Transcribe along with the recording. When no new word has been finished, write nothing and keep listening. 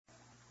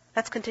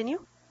Let's continue.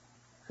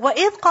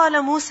 وَإِذْ قَالَ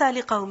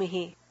مُوسَى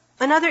لِقَوْمِهِ.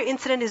 Another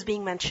incident is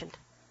being mentioned.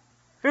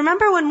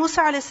 Remember when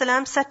Musa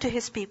a.s. said to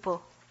his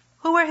people,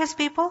 who were his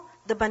people?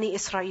 The Bani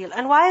Israel.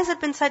 And why has it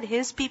been said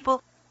his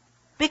people?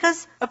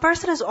 Because a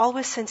person is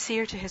always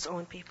sincere to his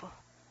own people.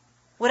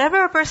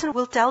 Whatever a person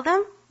will tell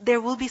them, there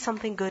will be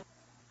something good.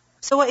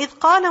 So وَإِذْ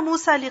قَالَ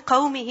مُوسَى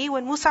لِقَوْمِهِ,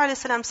 when Musa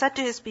a.s. said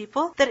to his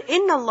people, that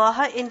إِنَّ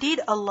اللَّهَ, indeed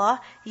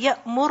Allah,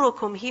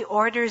 يَأْمُرُكُمْ, He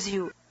orders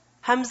you.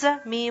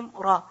 Hamza, Mim,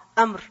 Ra,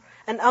 Amr.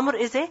 And Amr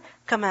is a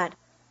command.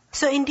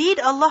 So indeed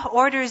Allah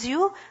orders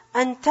you,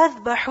 أَن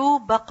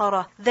تَذْبَحُوا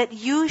بَقَرَةً, that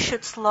you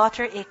should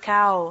slaughter a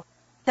cow.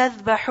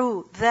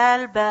 تَذْبَحُوا,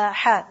 ذَال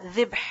بَاحَ,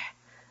 ذِبْح,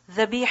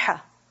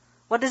 ذَبِيحَ.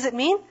 What does it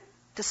mean?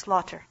 To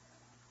slaughter.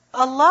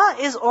 Allah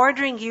is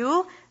ordering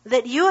you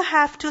that you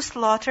have to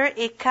slaughter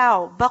a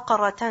cow,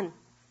 بَقَرَةً.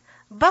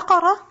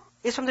 Baqarah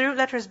is from the root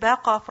letters ba,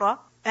 qaf, ra,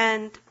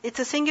 and it's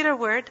a singular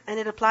word and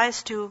it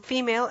applies to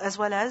female as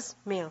well as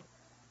male.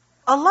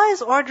 Allah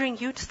is ordering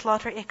you to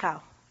slaughter a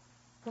cow.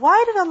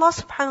 Why did Allah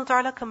subhanahu wa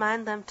ta'ala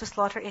command them to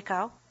slaughter a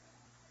cow?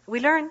 We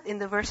learn in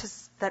the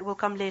verses that will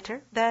come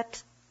later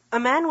that a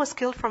man was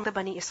killed from the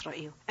Bani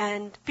Israel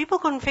and people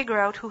couldn't figure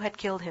out who had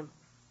killed him.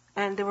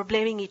 And they were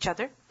blaming each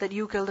other, that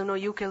you killed him, no,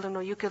 you killed him, no,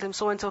 you killed him,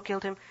 so-and-so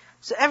killed him.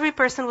 So every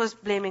person was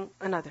blaming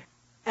another.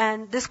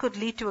 And this could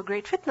lead to a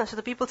great fitna. So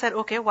the people said,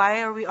 okay,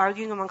 why are we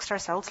arguing amongst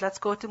ourselves? Let's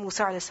go to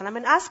Musa a.s.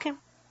 and ask him.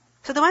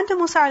 So they went to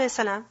Musa a.s.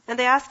 and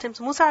they asked him.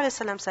 So Musa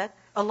a.s. said,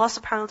 Allah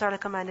subhanahu wa ta'ala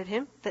commanded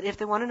him that if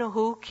they want to know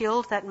who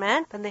killed that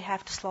man, then they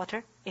have to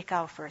slaughter a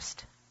cow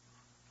first.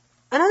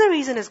 Another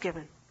reason is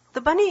given.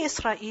 The Bani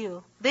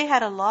Israel, they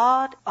had a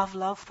lot of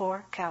love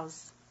for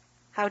cows.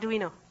 How do we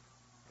know?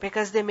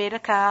 Because they made a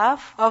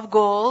calf of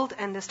gold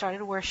and they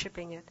started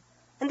worshipping it.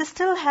 And they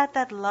still had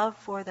that love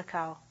for the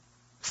cow.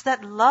 So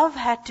that love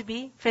had to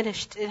be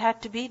finished. It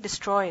had to be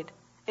destroyed.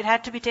 It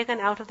had to be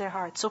taken out of their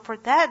hearts. So for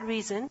that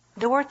reason,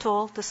 they were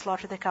told to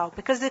slaughter the cow.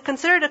 Because they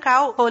considered a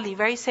cow holy,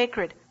 very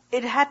sacred.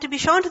 It had to be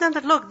shown to them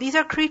that, look, these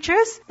are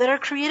creatures that are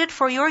created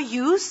for your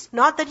use,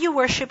 not that you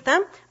worship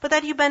them, but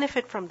that you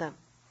benefit from them.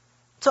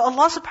 So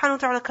Allah subhanahu wa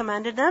ta'ala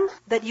commanded them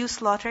that you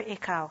slaughter a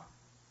cow.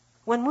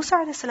 When Musa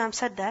a.s.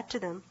 said that to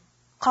them,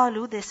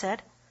 قالوا, they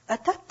said,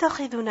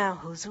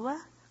 أَتَتَّخِذُنَا هُزُوًا?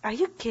 Are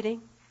you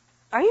kidding?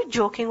 Are you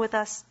joking with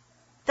us?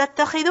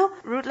 تَتَّخِذُ,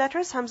 root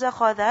letters, Hamza,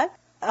 Khadal.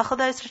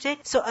 Akhada is to take.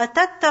 So,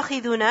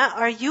 أَتَتَّخِذُنَا,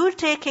 are you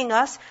taking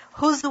us,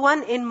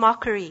 huzwan, in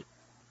mockery?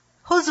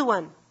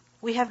 Huzwan.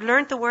 We have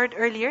learned the word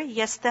earlier,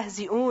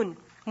 يَسْتَهْزِئُونَ,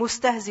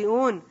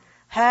 مُسْتَهْزِئُونَ,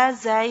 ha,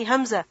 zai,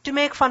 Hamza, to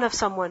make fun of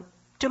someone,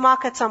 to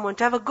mock at someone,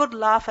 to have a good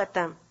laugh at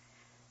them.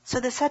 So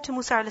they said to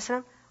Musa a.s.,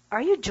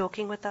 are you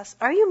joking with us?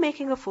 Are you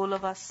making a fool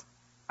of us?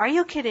 Are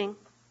you kidding?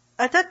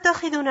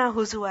 أَتَتَّخِذُنَا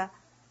هُزُوًا?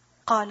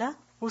 قَالَ,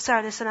 Musa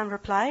a.s.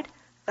 replied,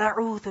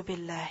 أَعُوذُ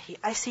بِاللَّهِ,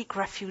 I seek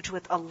refuge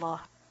with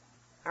Allah.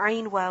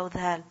 Ain waw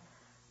dhal.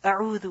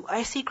 أَعُوذُ,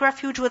 I seek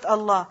refuge with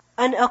Allah.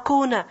 أَنْ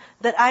أَكُونَ,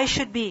 that I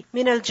should be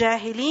مِنَ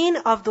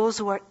الْجَاهِلِينَ, of those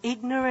who are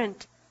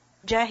ignorant.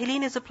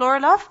 Jahilin is a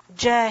plural of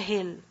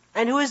jahil.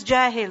 And who is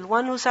jahil?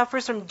 One who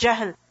suffers from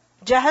jahl.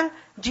 Jahl,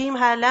 jim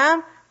ha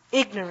lam,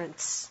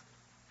 ignorance.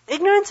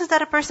 Ignorance is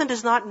that a person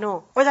does not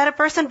know, or that a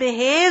person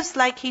behaves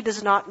like he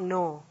does not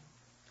know.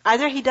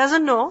 Either he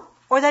doesn't know,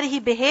 or that he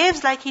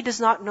behaves like he does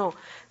not know.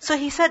 So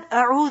he said,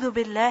 أَعُوذُ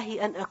بِاللَّهِ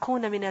أَنْ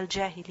أَكُونَ مِنَ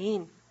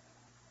الْجَاهِلِينَ.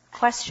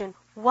 Question.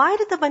 Why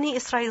did the Bani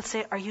Israel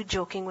say, are you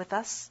joking with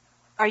us?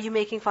 Are you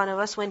making fun of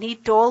us, when he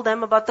told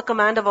them about the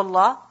command of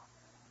Allah?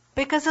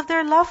 Because of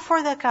their love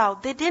for the cow.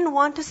 They didn't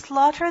want to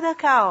slaughter the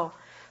cow.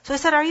 So he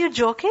said, are you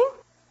joking?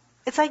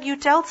 It's like you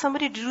tell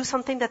somebody to do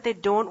something that they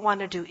don't want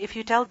to do. If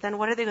you tell, then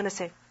what are they going to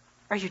say?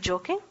 Are you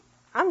joking?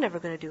 I'm never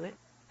going to do it.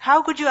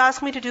 How could you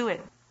ask me to do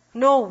it?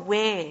 No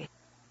way.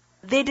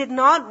 They did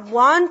not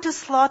want to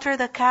slaughter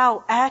the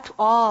cow at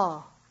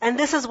all. And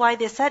this is why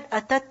they said,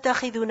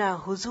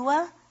 أَتَتَّخِذُنَا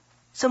هُزُوًا?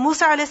 So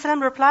Musa a.s.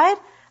 replied,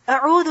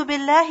 أَعُوذُ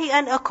بِاللَّهِ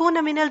أَنْ أَكُونَ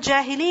مِنَ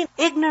الْجَاهِلِينَ.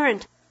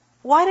 Ignorant.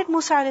 Why did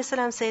Musa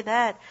a.s. say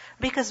that?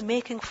 Because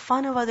making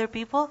fun of other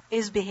people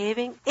is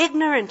behaving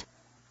ignorant.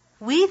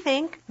 We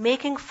think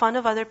making fun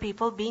of other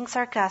people, being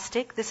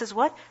sarcastic, this is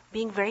what?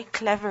 Being very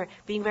clever,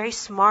 being very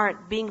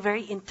smart, being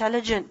very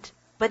intelligent.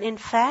 But in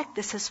fact,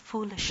 this is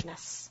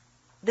foolishness.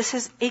 This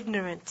is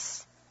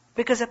ignorance.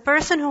 Because a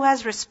person who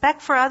has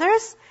respect for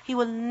others, he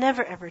will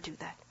never ever do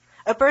that.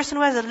 A person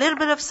who has a little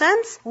bit of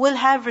sense will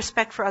have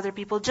respect for other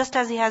people, just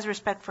as he has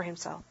respect for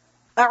himself.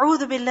 أَعُوذُ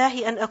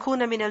بِاللَّهِ أَنْ أَكُونَ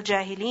مِنَ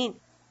الْجَاهِلِينَ.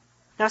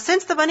 Now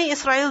since the Bani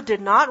Israel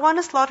did not want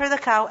to slaughter the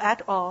cow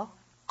at all,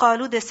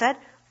 قالوا, they said,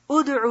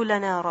 أُدْعُ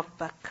لَنَا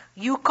رَبَّكَ.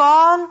 You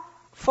call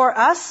for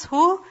us,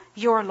 who?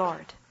 Your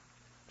Lord.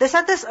 They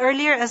said this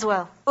earlier as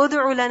well.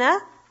 أُدْعُ لَنَا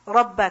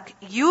رَبَّكَ.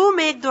 You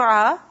make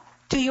dua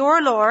to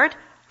your Lord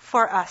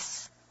for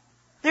us.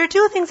 There are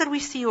two things that we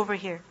see over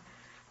here.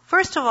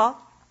 First of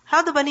all,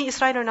 how the Bani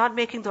Israel are not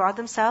making dua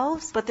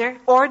themselves, but they're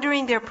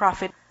ordering their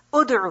prophet,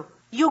 Ud'u,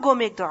 you go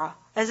make dua,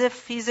 as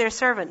if he's their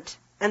servant,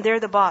 and they're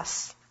the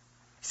boss.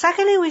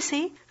 Secondly, we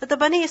see that the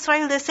Bani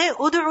Israel, they say,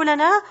 Ud'u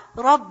lana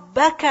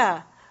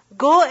rabbaka.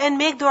 Go and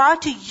make dua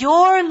to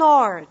your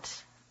Lord.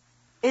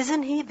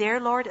 Isn't He their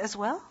Lord as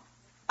well?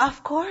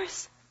 Of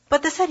course.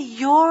 But they said,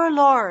 your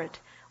Lord.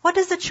 What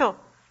does it show?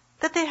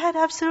 That they had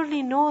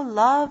absolutely no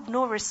love,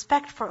 no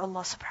respect for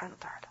Allah subhanahu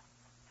wa ta'ala.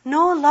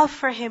 No love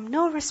for Him,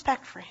 no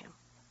respect for Him.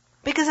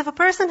 Because if a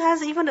person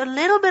has even a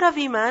little bit of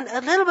iman,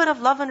 a little bit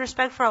of love and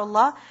respect for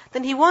Allah,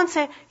 then he won't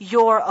say,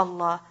 your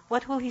Allah.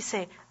 What will he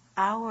say?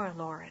 Our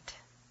Lord.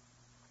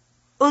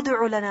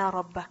 Ud'u lana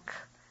rabbak.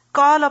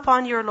 Call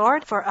upon your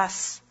Lord for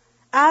us.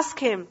 Ask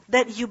Him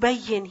that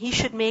yubayyin, He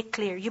should make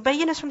clear.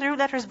 Yubayyin is from the root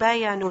letters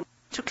bayanun,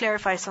 to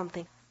clarify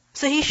something.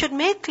 So He should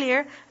make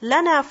clear,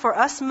 lana for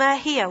us, ma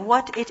hiya,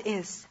 what it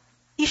is.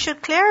 He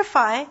should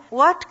clarify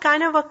what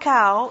kind of a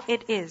cow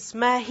it is.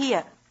 Ma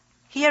hiya.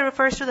 Hiya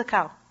refers to the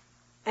cow.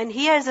 And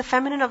hiya is the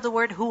feminine of the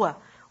word huwa.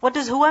 What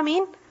does huwa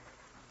mean?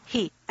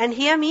 He. And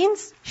hiya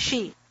means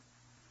she.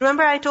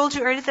 Remember I told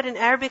you earlier that in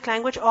Arabic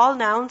language, all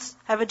nouns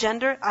have a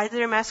gender, either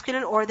they're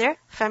masculine or they're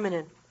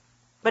feminine.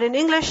 But in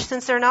English,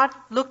 since they're not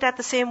looked at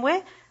the same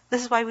way,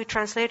 this is why we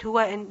translate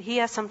huwa and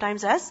hiya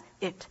sometimes as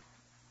it.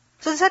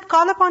 So they said,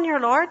 call upon your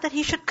Lord that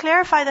He should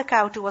clarify the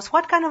cow to us.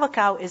 What kind of a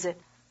cow is it?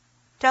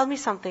 Tell me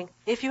something.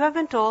 If you have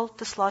been told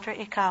to slaughter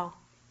a cow,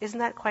 isn't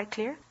that quite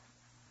clear?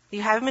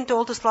 You haven't been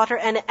told to slaughter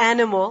an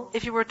animal.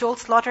 If you were told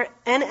slaughter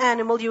an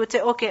animal, you would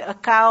say, okay, a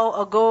cow,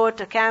 a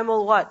goat, a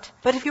camel, what?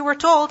 But if you were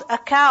told a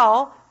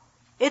cow,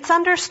 it's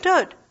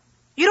understood.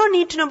 You don't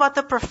need to know about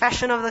the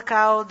profession of the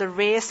cow, the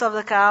race of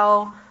the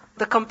cow,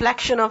 the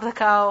complexion of the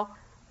cow,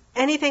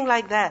 anything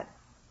like that.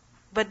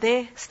 But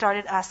they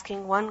started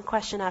asking one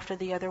question after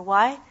the other.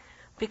 Why?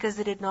 Because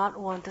they did not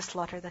want to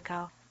slaughter the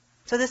cow.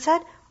 So they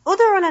said,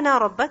 Ud'u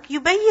lana rabbak,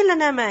 yubayyin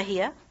lana ma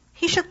hiya.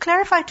 He should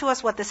clarify to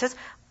us what this is.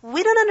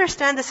 We don't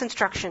understand this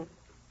instruction.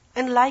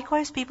 And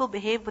likewise, people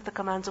behave with the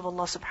commands of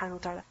Allah subhanahu wa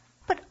ta'ala.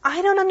 But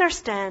I don't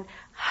understand.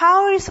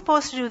 How are you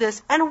supposed to do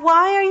this? And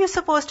why are you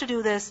supposed to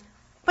do this?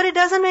 But it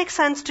doesn't make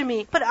sense to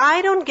me. But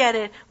I don't get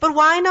it. But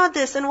why not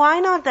this and why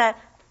not that?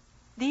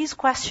 These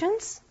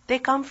questions, they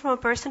come from a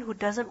person who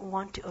doesn't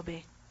want to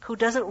obey, who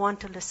doesn't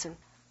want to listen.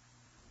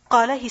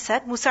 Qala, he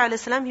said, Musa alayhi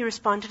salam, he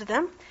responded to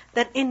them,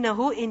 that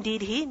innahu,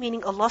 indeed he,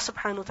 meaning Allah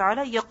subhanahu wa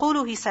ta'ala,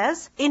 yaqulu, he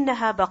says,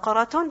 innaha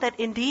baqaratun, that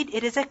indeed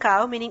it is a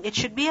cow, meaning it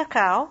should be a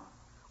cow.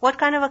 What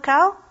kind of a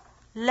cow?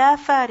 La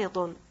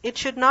faridun, it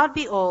should not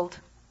be old.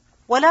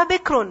 Wala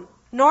bikrun,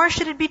 nor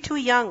should it be too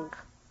young.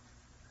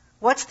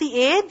 What's the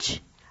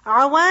age?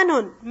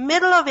 Awanun,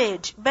 middle of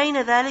age.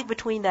 Bayna dhalik,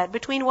 between that.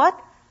 Between what?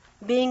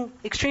 Being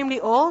extremely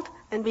old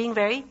and being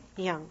very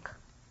young.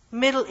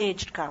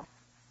 Middle-aged cow.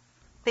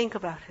 Think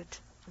about it.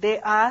 They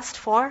asked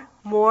for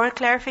more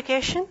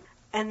clarification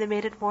and they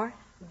made it more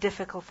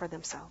difficult for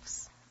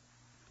themselves.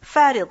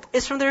 Farid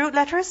is from the root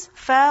letters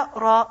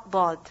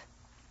fa-ra-dad.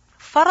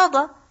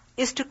 Farada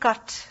is to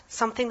cut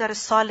something that is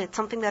solid,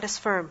 something that is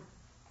firm.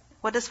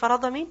 What does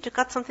farada mean? To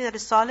cut something that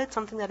is solid,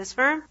 something that is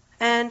firm.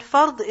 And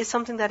fard is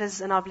something that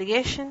is an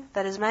obligation,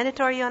 that is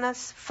mandatory on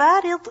us.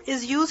 Farid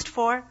is used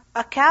for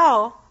a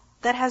cow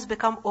that has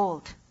become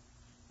old.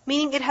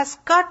 Meaning it has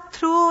cut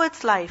through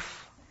its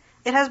life.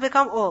 It has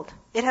become old.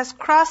 It has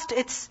crossed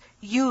its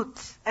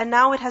youth and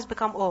now it has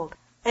become old.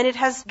 And it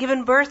has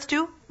given birth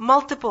to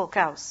multiple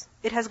cows.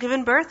 It has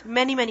given birth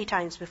many, many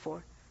times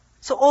before.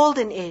 So old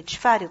in age,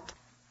 farid.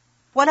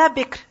 Wala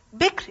bikr.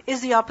 Bikr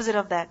is the opposite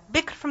of that.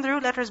 Bikr from the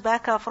root letters ba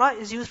kafra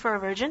is used for a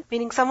virgin,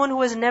 meaning someone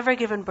who has never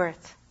given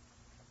birth.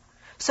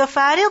 So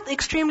farid,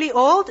 extremely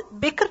old,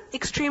 bikr,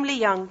 extremely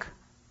young.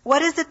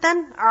 What is it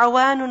then?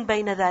 Awanun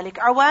bayna dhalik.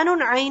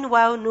 Awanun ayn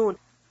waw noon.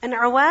 And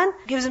awan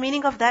gives a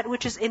meaning of that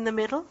which is in the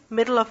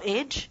middle of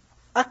age.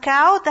 A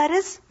cow that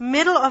is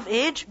middle of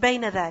age,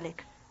 bayna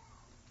dhalik.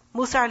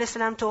 Musa a.s.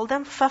 told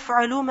them,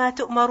 فَفْعَلُوا مَا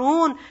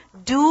تُؤْمَرُونَ.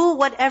 Do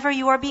whatever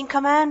you are being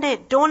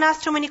commanded. Don't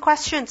ask too many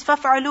questions.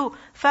 فَفْعَلُوا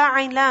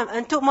فَاعِنْ لَام.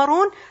 And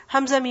تُؤْمَرُونَ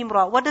Hamza Mim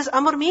Ra. What does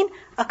amr mean?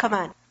 A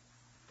command.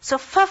 So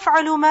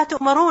فَفْعَلُوا مَا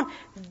تُؤْمَرُونَ.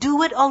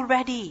 Do it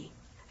already.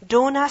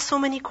 Don't ask so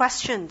many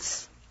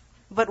questions.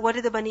 But what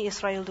did the Bani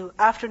Israel do?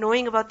 After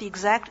knowing about the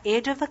exact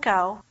age of the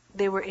cow,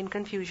 they were in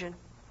confusion.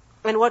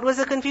 And what was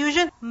the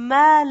confusion?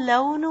 مَا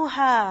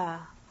لَوْنُهَا.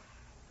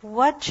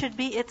 What should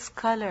be its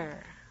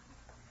color?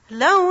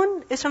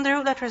 Lawn is from the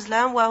root letters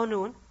lam, waw,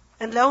 noon.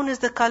 And lawn is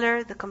the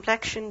color, the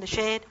complexion, the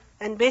shade.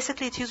 And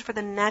basically it's used for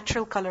the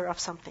natural color of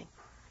something.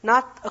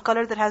 Not a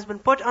color that has been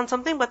put on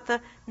something, but the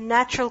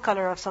natural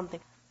color of something.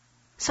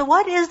 So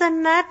what is the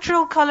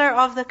natural color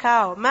of the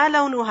cow? مَا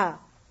لَوْنُهَا.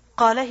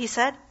 Qala, he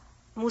said,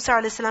 Musa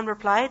a.s.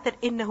 replied that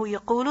إِنَّهُ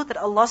يَقُولُ, that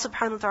Allah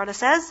subhanahu wa ta'ala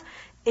says,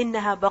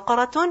 إِنَّهَا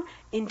بَقَرَةٌ,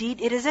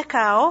 indeed it is a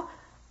cow.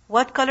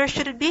 What color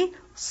should it be?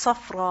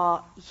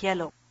 Safra,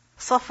 yellow.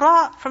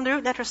 Safra from the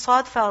root letter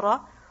sad, fa-ra.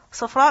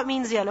 Safra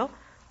means yellow.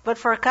 But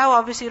for a cow,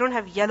 obviously you don't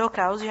have yellow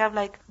cows. You have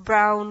like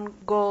brown,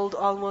 gold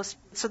almost.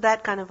 So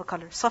that kind of a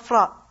color.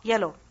 Safra,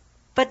 yellow.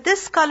 But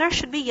this color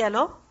should be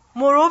yellow.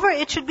 Moreover,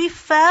 it should be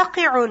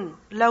faqi'un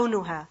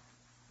lawnuha.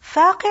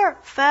 Faqi',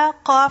 fa,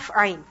 qaf,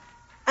 ayn.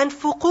 And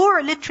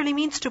fuqur literally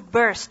means to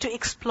burst, to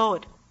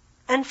explode.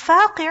 And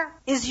faqi'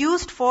 is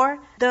used for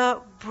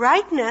the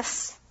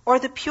brightness or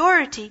the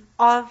purity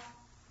of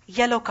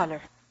yellow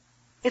color.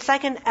 It's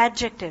like an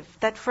adjective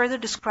that further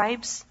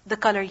describes the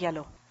color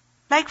yellow.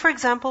 Like for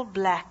example,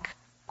 black,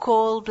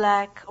 coal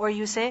black, or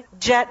you say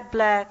jet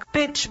black,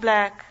 pitch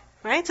black,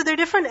 right? So there are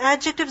different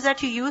adjectives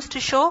that you use to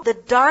show the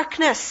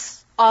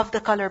darkness of the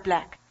color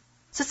black.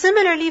 So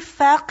similarly,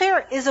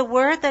 faqir is a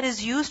word that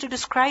is used to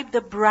describe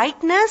the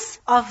brightness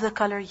of the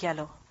color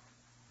yellow.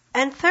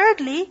 And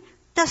thirdly,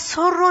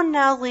 tasurru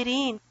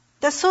nazirin.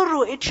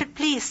 Tasurru, it should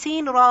please.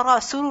 Seen ra,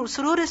 surur.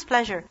 Surur is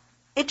pleasure.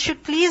 It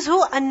should please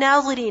who?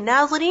 An-nazirin.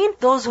 Nazirin,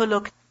 those who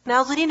look.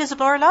 Nazirin is a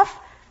plural of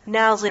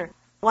nazir,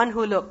 one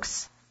who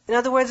looks. In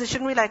other words, it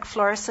shouldn't be like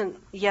fluorescent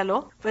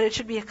yellow, but it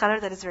should be a color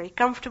that is very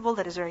comfortable,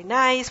 that is very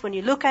nice. When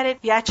you look at it,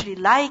 you actually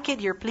like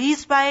it, you're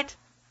pleased by it.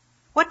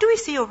 What do we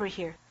see over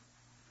here?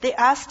 They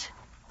asked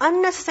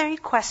unnecessary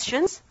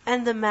questions,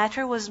 and the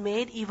matter was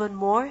made even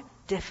more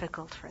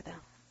difficult for them.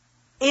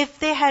 If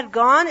they had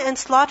gone and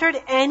slaughtered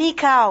any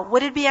cow,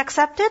 would it be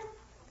accepted?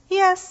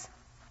 Yes.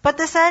 But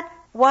they said,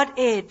 what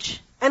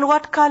age? And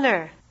what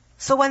color?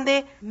 So when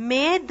they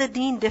made the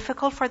deen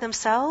difficult for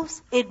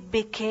themselves, it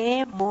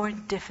became more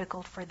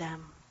difficult for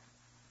them.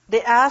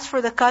 They asked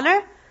for the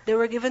color. They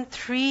were given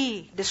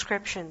 3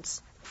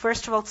 descriptions.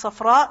 First of all,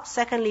 safra.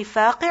 Secondly,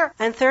 faqir.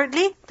 And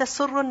thirdly,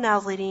 tasurru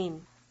nazirin.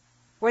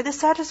 Were they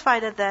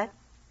satisfied at that?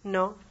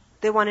 No.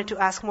 They wanted to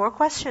ask more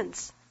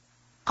questions.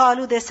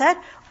 قالوا, they said,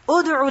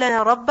 أُدْعُ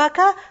لَنَا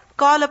رَبَّكَ,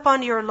 call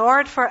upon your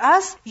Lord for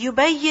us.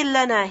 يُبَيِّن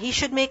لَنَا, He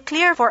should make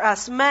clear for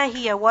us. مَا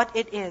هِيَ, what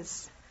it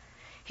is.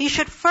 He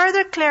should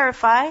further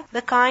clarify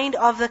the kind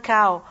of the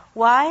cow.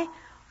 Why?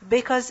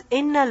 Because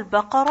إِنَّ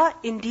الْبَقَرَ,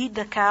 indeed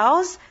the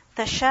cows,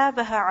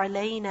 تَشَابَهَ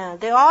عَلَيْنَا,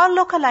 they all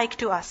look alike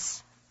to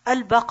us.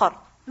 Al-Baqar.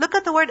 Look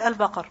at the word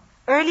Al-Baqar.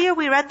 Earlier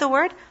we read the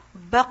word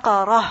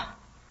Baqarah.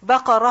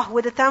 Baqarah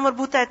with a ta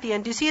marbuta at the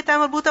end. Do you see a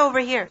ta marbuta over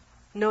here?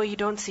 No, you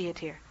don't see it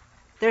here.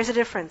 There's a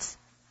difference.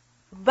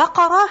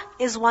 Baqarah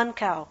is one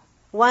cow.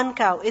 One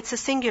cow. It's a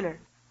singular.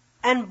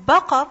 And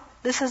Baqar,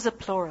 this is a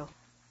plural.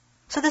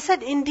 So they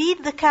said,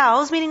 indeed the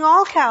cows, meaning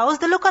all cows,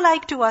 they look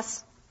alike to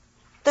us.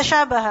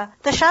 Tashabaha.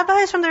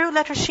 Tashabaha is from the root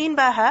letter Shin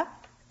Baha.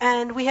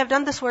 And we have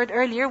done this word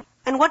earlier.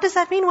 And what does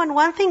that mean? When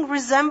one thing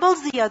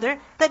resembles the other,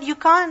 that you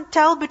can't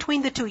tell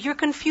between the two. You're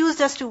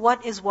confused as to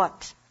what is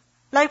what.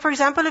 Like for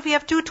example, if you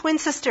have 2 twin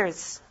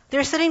sisters,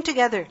 they're sitting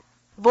together.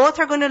 Both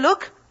are going to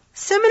look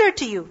similar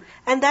to you.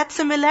 And that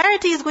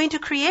similarity is going to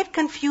create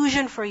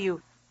confusion for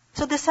you.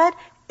 So they said,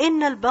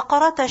 إِنَّ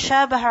الْبَقَرَ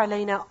تَشَابَهَ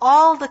عَلَيْنَا,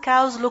 all the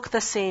cows look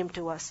the same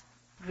to us.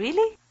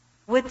 Really?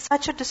 With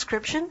such a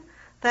description,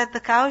 that the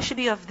cow should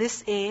be of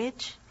this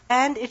age,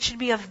 and it should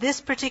be of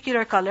this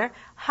particular color,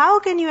 how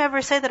can you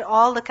ever say that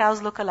all the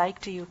cows look alike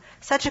to you?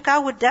 Such a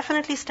cow would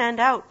definitely stand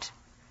out.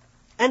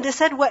 And they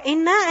said,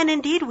 وَإِنَّا, and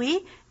indeed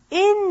we,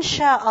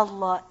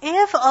 Insha'Allah,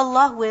 if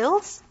Allah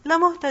wills,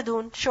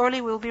 لَمُهْتَدُونَ, surely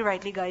we'll be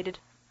rightly guided.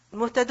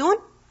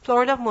 Muhtadun,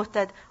 plural of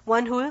muhtad,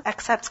 one who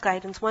accepts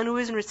guidance, one who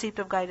is in receipt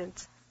of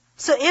guidance.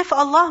 So if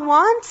Allah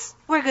wants,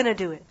 we're gonna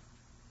do it.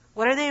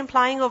 What are they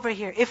implying over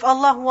here? If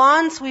Allah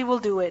wants, we will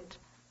do it.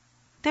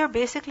 They're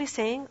basically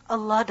saying,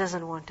 Allah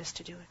doesn't want us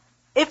to do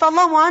it. If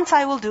Allah wants,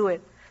 I will do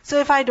it. So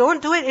if I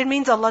don't do it, it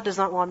means Allah does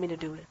not want me to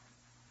do it.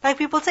 Like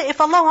people say, if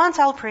Allah wants,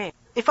 I'll pray.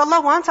 If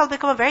Allah wants, I'll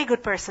become a very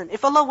good person.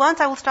 If Allah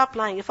wants, I will stop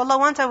lying. If Allah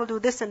wants, I will do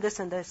this and this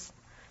and this.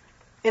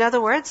 In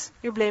other words,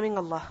 you're blaming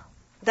Allah.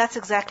 That's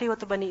exactly what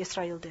the Bani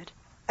Israel did.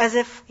 As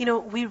if,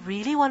 we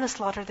really want to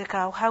slaughter the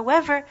cow.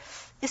 However,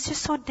 it's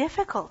just so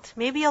difficult.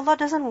 Maybe Allah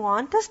doesn't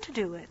want us to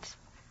do it.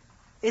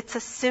 It's a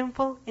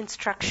simple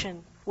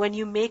instruction. When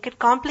you make it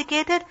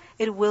complicated,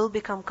 it will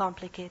become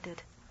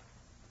complicated.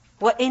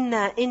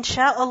 وَإِنَّا إِن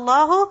شَاءَ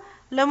اللَّهُ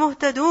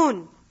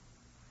لَمُهْتَدُونَ.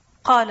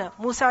 قال,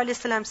 Musa alayhi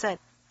salam said,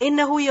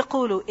 إِنَّهُ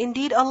يَقُولُ,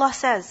 indeed Allah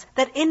says,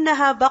 that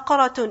إِنَّهَا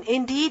بَقَرَةٌ,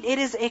 indeed it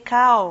is a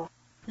cow.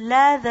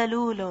 لَا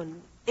ذَلُولٌ,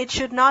 it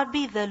should not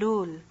be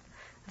dhalul.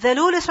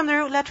 Dhalul is from the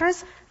root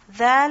letters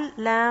Dhal,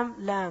 Lam,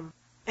 Lam.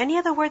 Any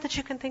other word that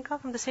you can think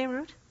of from the same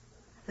root?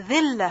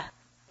 Dhillah.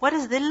 What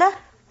is dhillah?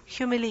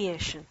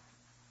 Humiliation.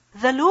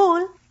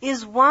 Dhalul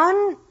is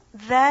one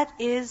that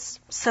is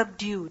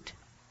subdued,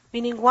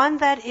 meaning one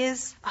that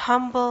is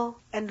humble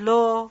and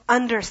low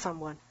under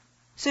someone.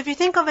 So if you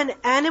think of an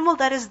animal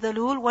that is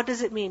dhalul, what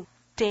does it mean?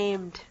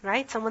 Tamed,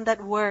 right? Someone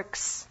that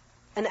works.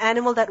 An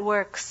animal that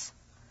works,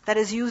 that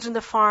is used in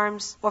the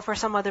farms or for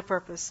some other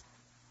purpose.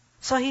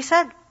 So he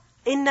said,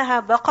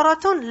 إِنَّهَا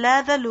بَقَرَةٌ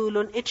لَا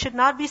ذَلُولٌ, it should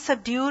not be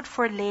subdued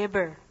for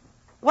labor.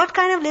 What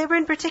kind of labor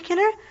in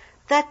particular?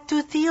 That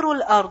تُثِيرُ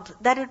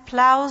الْأَرْض, that it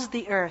plows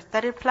the earth,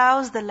 that it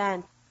plows the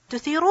land.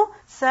 تُثِيرُ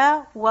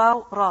ثَا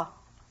وَاو را.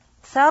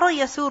 ثَارَ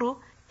يَثُورُ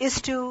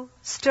is to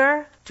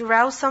stir, to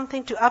rouse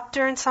something, to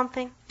upturn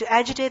something, to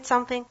agitate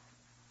something.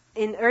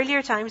 In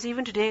earlier times,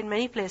 even today in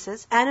many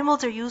places,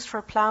 animals are used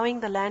for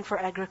plowing the land for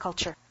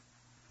agriculture.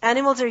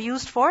 Animals are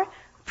used for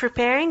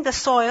preparing the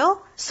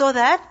soil so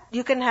that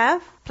you can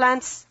have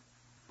plants.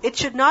 It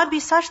should not be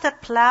such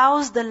that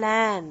plows the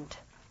land.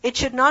 It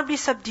should not be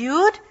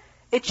subdued.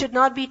 It should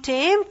not be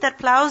tamed that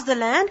plows the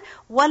land.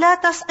 وَلَا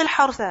تَسْقِ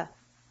الْحَرْثَ,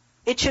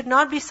 It should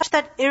not be such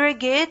that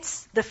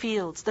irrigates the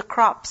fields, the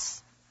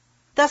crops.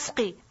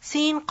 Tasqi,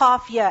 sin,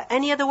 qaf, ya.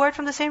 Any other word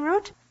from the same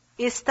root?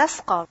 Is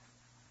tasqa.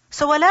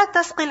 So وَلَا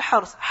تَسْقِي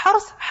الْحَرْث.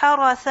 Harth,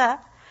 haratha,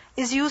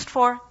 is used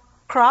for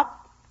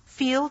crop,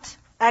 field,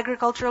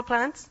 agricultural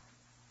plants.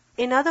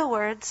 In other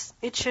words,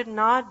 it should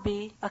not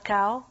be a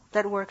cow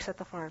that works at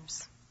the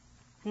farms.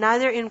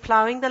 Neither in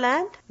plowing the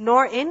land,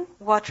 nor in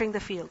watering the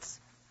fields.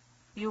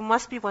 You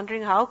must be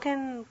wondering, how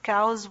can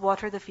cows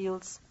water the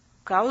fields?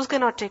 Cows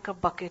cannot take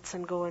up buckets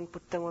and go and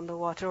put them on the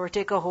water, or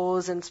take a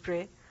hose and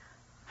spray.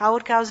 How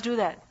would cows do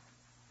that?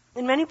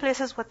 In many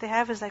places, what they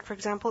have is like, for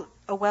example,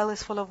 a well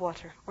is full of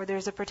water, or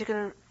there's a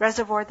particular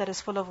reservoir that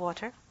is full of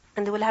water,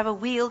 and they will have a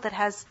wheel that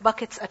has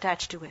buckets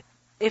attached to it.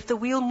 If the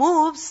wheel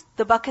moves,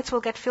 the buckets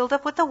will get filled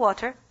up with the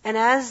water, and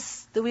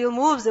as the wheel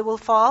moves, they will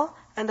fall,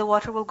 and the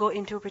water will go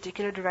into a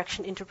particular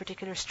direction, into a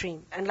particular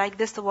stream. And like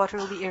this, the water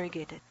will be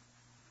irrigated.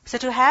 So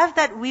to have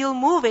that wheel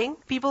moving,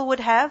 people would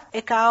have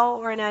a cow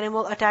or an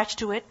animal attached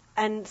to it,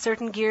 and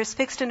certain gears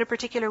fixed in a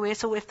particular way.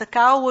 So if the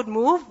cow would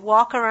move,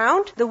 walk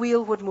around, the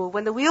wheel would move.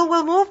 When the wheel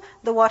will move,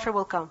 the water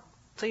will come.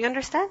 So you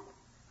understand?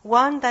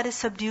 One that is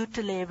subdued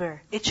to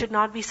labor. It should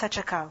not be such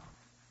a cow.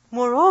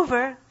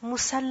 Moreover,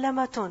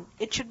 musallamatun.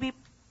 It should be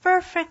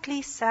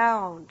perfectly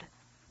sound.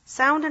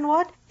 Sound in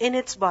what? In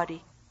its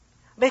body.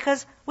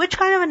 Because which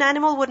kind of an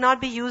animal would not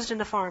be used in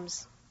the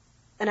farms?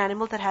 An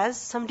animal that has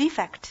some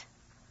defect.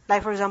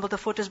 Like for example, the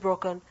foot is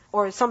broken,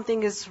 or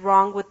something is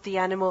wrong with the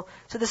animal.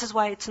 So this is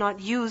why it's not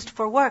used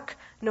for work.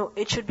 No,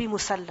 it should be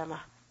musallama.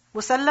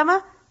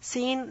 Musallama,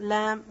 sin,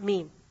 lam,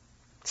 mim.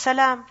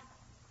 Salam,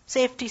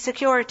 safety,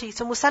 security.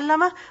 So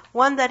musallama,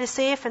 one that is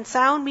safe and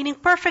sound, meaning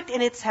perfect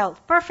in its health,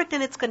 perfect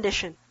in its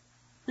condition.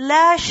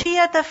 La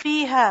shiyata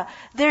fiha.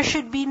 There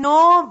should be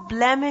no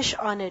blemish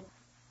on it.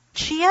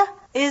 Shia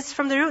is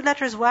from the root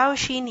letters waw,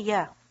 shin,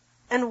 ya.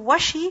 And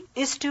washi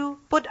is to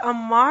put a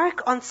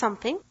mark on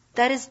something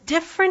that is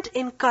different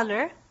in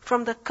color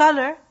from the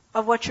color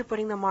of what you're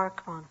putting the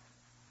mark on.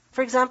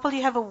 For example,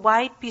 you have a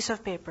white piece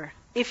of paper.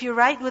 If you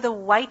write with a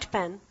white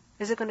pen,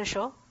 is it going to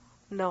show?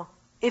 No.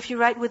 If you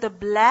write with a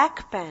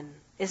black pen,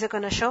 is it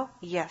going to show?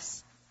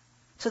 Yes.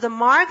 So the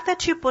mark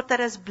that you put that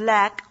is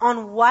black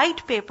on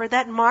white paper,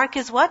 that mark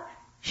is what?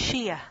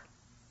 Shia.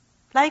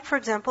 Like for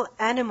example,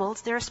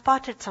 animals, they're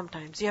spotted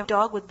sometimes. You have a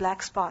dog with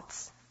black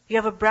spots. You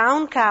have a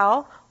brown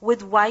cow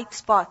with white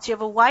spots. You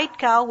have a white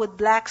cow with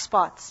black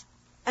spots.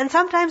 And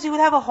sometimes you will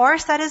have a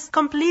horse that is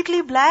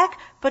completely black,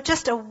 but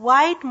just a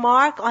white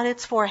mark on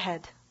its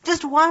forehead.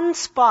 Just one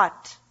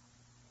spot.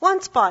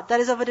 One spot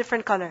that is of a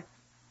different color.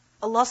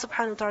 Allah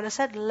subhanahu wa ta'ala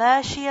said,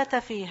 La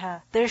shiyata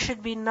fiha. There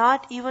should be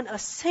not even a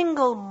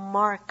single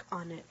mark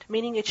on it.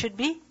 Meaning it should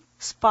be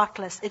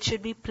spotless. It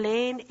should be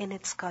plain in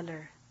its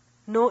color.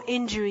 No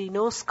injury,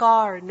 no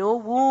scar, no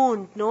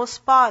wound, no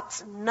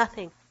spots,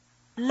 nothing.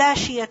 La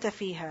shiyata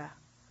fiha.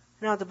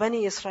 Now the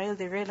Bani Israel,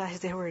 they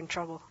realized they were in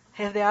trouble.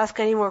 If they ask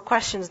any more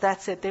questions,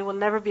 that's it. They will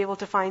never be able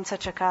to find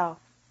such a cow.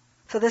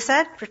 So they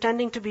said,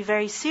 pretending to be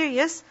very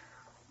serious,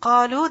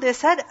 قالوا, they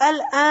said,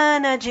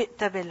 الآن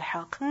جئت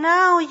بالحق.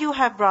 Now you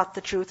have brought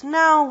the truth.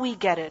 Now we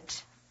get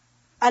it.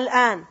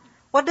 الآن.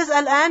 What does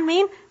الآن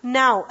mean?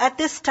 Now, at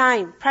this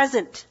time,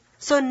 present.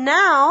 So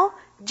now,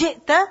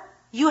 جئت,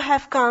 you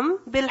have come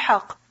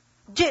بالحق.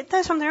 جئت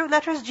is from the root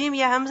letters جيم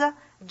يا همزة.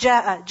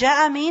 جاء.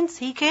 جاء means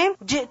he came.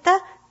 جئت,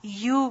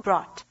 you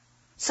brought.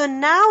 So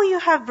now you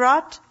have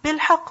brought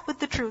bilhaq, with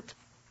the truth.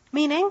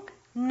 Meaning,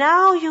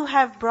 now you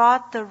have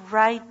brought the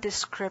right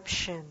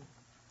description.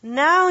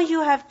 Now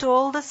you have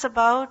told us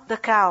about the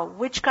cow,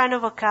 which kind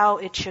of a cow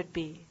it should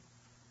be.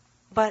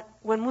 But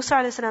when Musa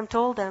a.s.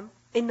 told them,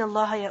 إِنَّ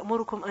اللَّهَ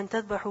يَأْمُرُكُمْ أَن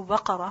تَذْبَحُوا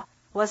بَقَرَةً,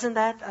 wasn't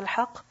that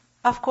al-haq?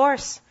 Of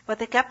course. But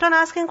they kept on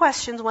asking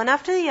questions, one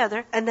after the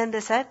other, and then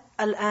they said,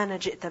 الْآنَ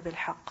جِئْتَ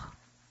بِالْحَقِّ.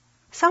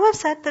 Some have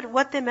said that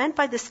what they meant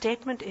by this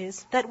statement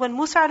is that when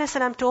Musa a.s.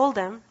 told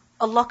them,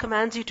 Allah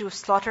commands you to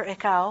slaughter a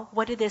cow,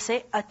 what did they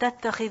say?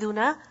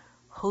 أَتَتَّخِذُنَا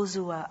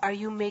هُزُوًا. Are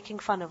you making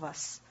fun of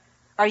us?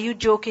 Are you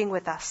joking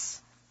with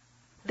us?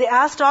 They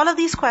asked all of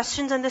these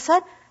questions and they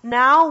said,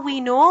 now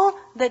we know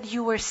that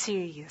you were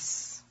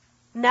serious.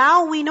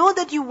 Now we know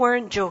that you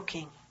weren't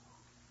joking.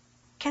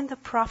 Can the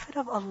Prophet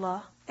of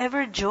Allah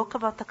ever joke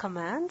about the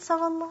commands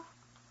of Allah?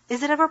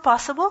 Is it ever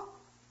possible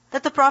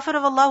that the Prophet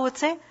of Allah would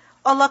say,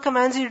 Allah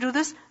commands you to do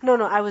this?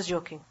 No, I was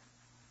joking.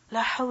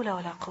 La hawla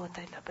wa la quwwata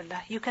illa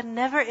billah. You can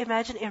never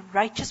imagine a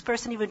righteous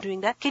person even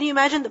doing that. Can you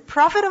imagine the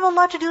Prophet of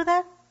Allah to do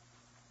that?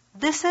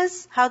 This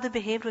is how they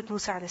behaved with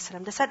Musa a.s.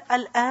 They said,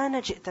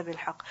 Al-ana ji'ta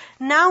bil-haq.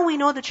 Now we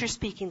know that you're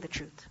speaking the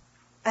truth.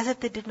 As if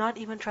they did not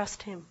even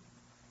trust him.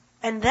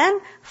 And then,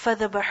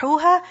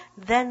 فَذَبَحُوهَا,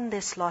 then they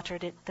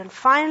slaughtered it. Then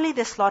finally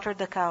they slaughtered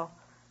the cow.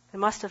 It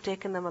must have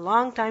taken them a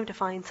long time to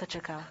find such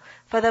a cow.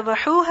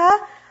 فَذَبَحُوهَا,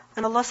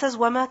 and Allah says,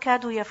 وَمَا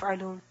كَادُوا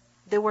يَفْعَلُونَ.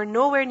 They were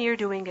nowhere near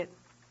doing it.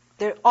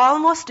 They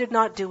almost did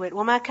not do it.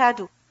 وَمَا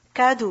كَادُوا.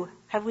 كَادُوا.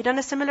 Have we done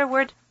a similar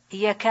word?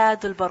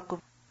 يَكَادُ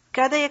الْبَرْقُ.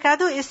 Kada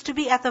yakadu is to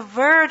be at the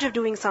verge of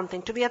doing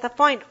something, to be at the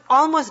point,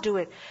 almost do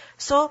it.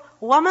 So,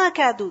 wama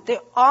kadu, they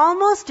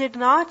almost did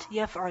not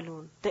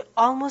yaf'alun. They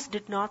almost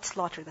did not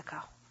slaughter the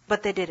cow.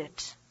 But they did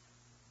it.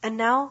 And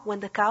now,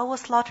 when the cow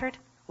was slaughtered,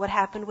 what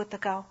happened with the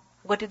cow?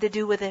 What did they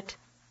do with it?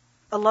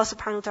 Allah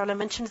subhanahu wa ta'ala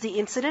mentions the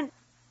incident.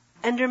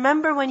 And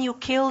remember when you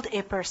killed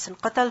a person,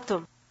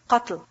 qataltum,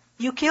 qatl.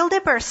 You killed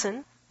a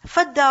person,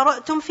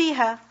 فَادَّارَأْتُمْ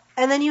فِيهَا,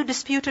 and then you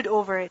disputed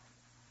over it.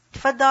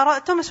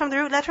 فَادَّارَأْتُمْ is from the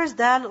root letters,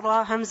 dal,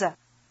 ra, hamza.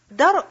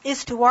 Dar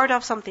is to ward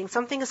off something.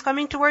 Something is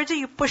coming towards you,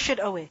 you push it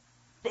away.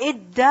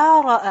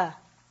 إِدَّارَأَ.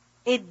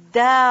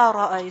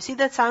 إِدَّارَأَ. You see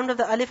that sound of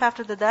the alif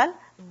after the dal?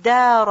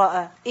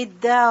 دَارَأَ.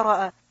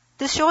 إِدَّارَأَ.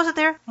 This shows that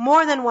there are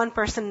more than one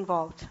person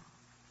involved.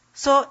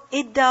 So,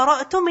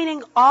 إِدَّارَأْتُمْ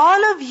meaning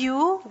all of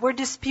you were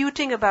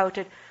disputing about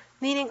it.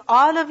 Meaning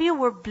all of you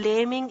were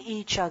blaming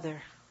each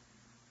other.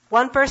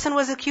 One person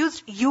was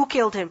accused, you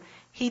killed him.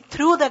 He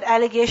threw that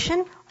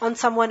allegation on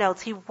someone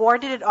else. He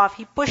warded it off.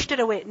 He pushed it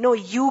away. No,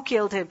 you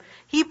killed him.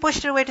 He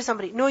pushed it away to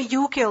somebody. No,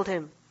 you killed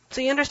him.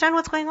 So you understand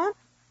what's going on?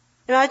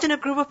 Imagine a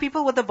group of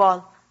people with a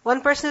ball.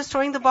 One person is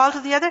throwing the ball to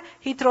the other,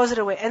 he throws it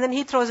away. And then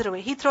he throws it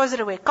away. He throws it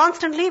away.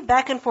 Constantly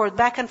back and forth,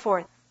 back and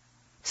forth.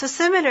 So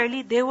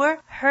similarly, they were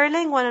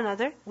hurling one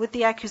another with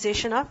the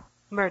accusation of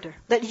murder.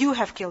 That you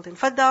have killed him.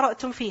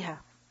 فَادَّارَأْتُمْ فِيهَا.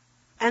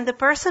 And the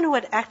person who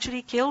had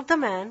actually killed the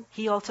man,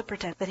 he also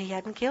pretended that he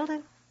hadn't killed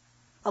him.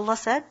 Allah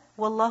said,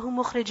 وَاللَّهُ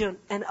مُخْرِجٌ.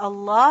 And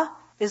Allah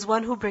is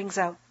one who brings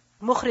out.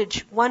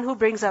 Mukhrij, one who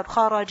brings out.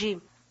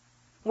 Kharajim.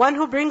 One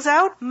who brings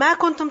out, مَا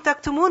كُنْتُمْ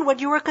تَكْتُمُونَ, what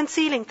you were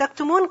concealing.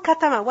 تَكْتُمُونَ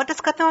katama. What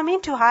does katama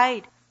mean? To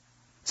hide.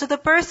 So the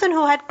person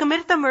who had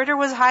committed the murder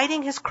was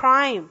hiding his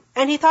crime.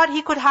 And he thought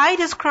he could hide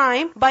his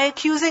crime by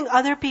accusing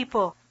other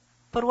people.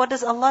 But what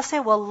does Allah say?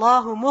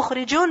 وَاللَّهُ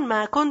مُخْرِجٌ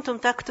مَا كُنْتُمْ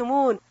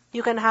تَكْتُمُونَ.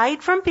 You can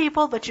hide from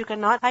people, but you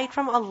cannot hide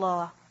from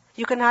Allah.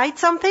 You can hide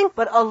something,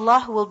 but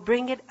Allah will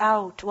bring it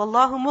out.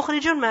 وَاللَّهُ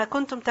مُخْرِجٌ مَا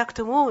كُنْتُمْ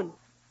تَكْتُمُونَ.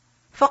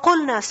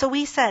 فَقُلْنَا, so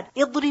we said,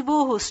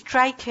 اضْرِبُوهُ,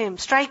 strike him.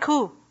 Strike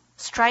who?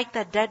 Strike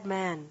that dead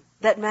man.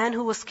 That man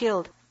who was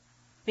killed.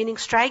 Meaning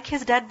strike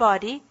his dead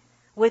body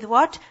with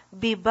what?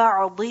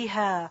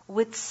 بِبَعْضِهَا,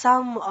 with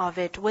some of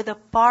it, with a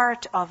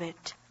part of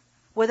it.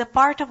 With a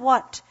part of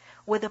what?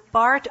 With a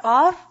part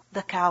of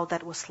the cow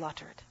that was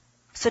slaughtered.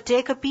 So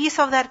take a piece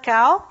of that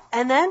cow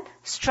and then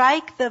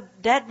strike the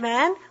dead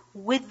man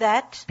with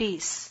that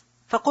piece.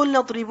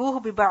 فَقُلْنَا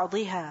اضْرِبُوهُ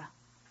بِبَعْضِهَا.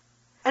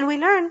 And we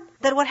learn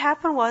that what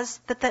happened was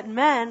that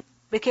man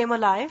became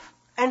alive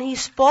and he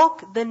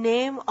spoke the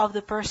name of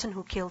the person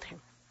who killed him.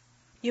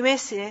 You may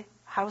say,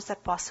 how is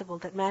that possible?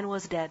 That man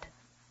was dead.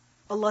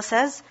 Allah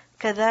says,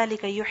 كَذَلِكَ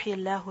يُحْيِي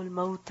اللَّهُ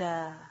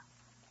الْمَوْتَى.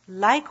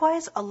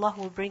 Likewise, Allah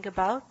will bring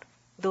about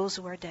those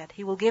who are dead.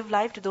 He will give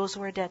life to those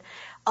who are dead.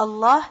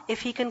 Allah,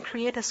 if He can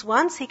create us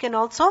once, He can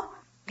also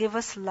give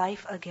us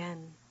life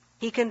again.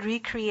 He can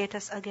recreate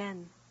us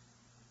again.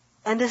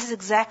 And this is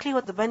exactly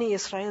what the Bani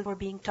Israel were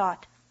being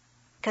taught.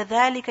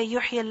 كَذَلِكَ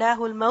يُحْيِي اللَّهُ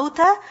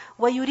الْمَوْتَى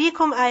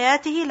وَيُرِيكُمْ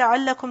آيَاتِهِ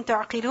لَعَلَّكُمْ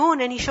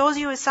تَعْقِلُونَ. And He shows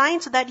you His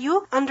signs so that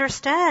you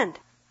understand.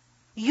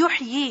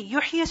 Yuhyi.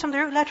 Yuhyi is from the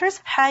root letters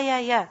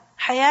hayaya.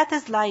 Hayat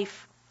is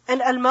life.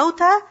 And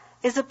al-mawta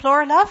is the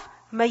plural of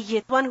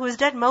mayyit. One who is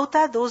dead,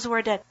 mawta, those who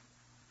are dead.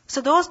 So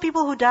those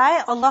people who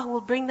die, Allah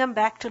will bring them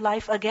back to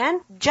life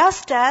again,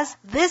 just as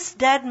this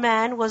dead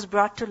man was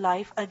brought to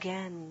life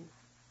again.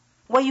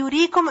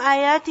 وَيُرِيكُمْ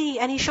آيَاتِهِ.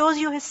 And He shows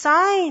you His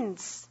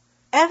signs,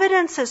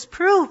 evidences,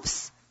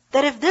 proofs,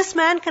 that if this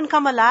man can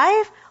come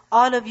alive,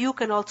 all of you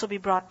can also be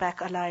brought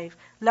back alive.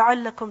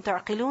 لَعَلَّكُمْ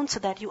تَعْقِلُونَ. So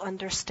that you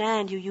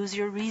understand, you use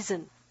your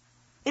reason.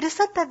 It is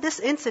said that this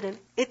incident,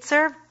 it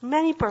served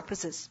many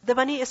purposes. The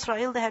Bani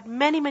Israel, they had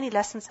many, many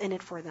lessons in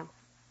it for them.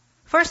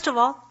 First of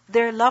all,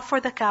 their love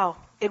for the cow.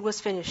 It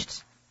was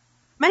finished.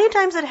 Many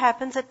times it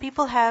happens that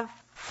people have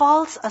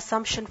false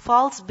assumption,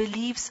 false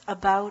beliefs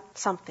about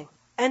something.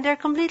 And they're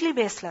completely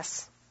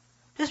baseless.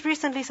 Just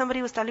recently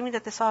somebody was telling me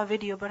that they saw a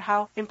video about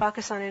how in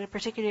Pakistan, in a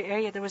particular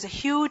area, there was a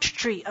huge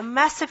tree, a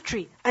massive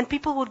tree. And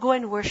people would go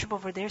and worship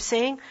over there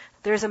saying,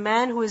 there's a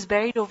man who is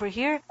buried over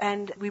here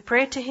and we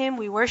pray to him,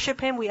 we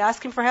worship him, we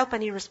ask him for help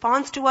and he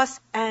responds to us.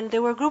 And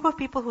there were a group of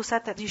people who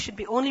said that you should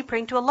be only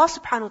praying to Allah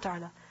subhanahu wa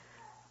ta'ala.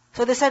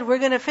 So they said, we're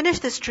going to finish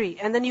this tree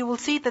and then you will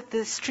see that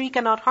this tree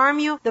cannot harm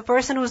you. The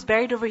person who is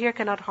buried over here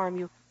cannot harm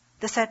you.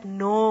 They said,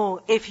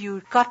 no, if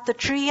you cut the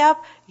tree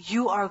up,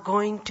 you are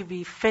going to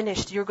be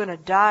finished. You're going to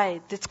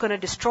die. It's going to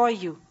destroy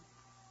you.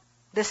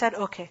 They said,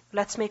 okay,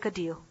 let's make a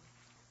deal.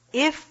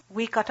 If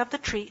we cut up the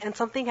tree and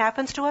something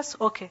happens to us,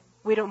 okay,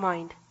 we don't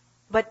mind.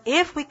 But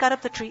if we cut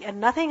up the tree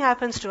and nothing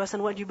happens to us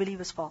and what you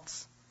believe is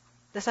false.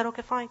 They said,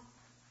 okay, fine.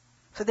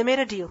 So they made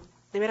a deal.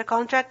 They made a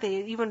contract.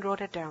 They even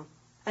wrote it down.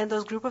 And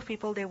those group of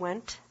people, they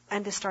went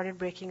and they started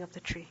breaking up the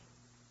tree.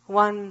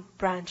 One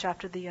branch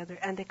after the other.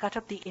 And they cut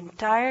up the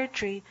entire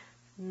tree.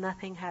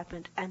 Nothing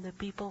happened. And the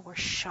people were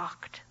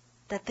shocked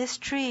that this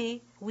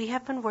tree we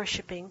have been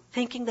worshipping,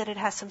 thinking that it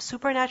has some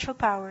supernatural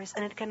powers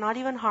and it cannot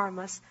even harm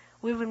us.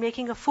 We've been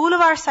making a fool of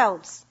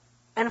ourselves.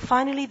 And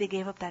finally they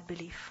gave up that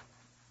belief.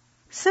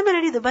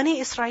 Similarly, the Bani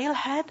Israel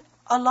had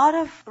a lot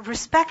of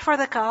respect for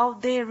the cow.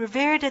 They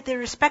revered it, they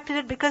respected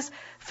it because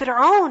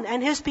Fir'aun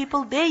and his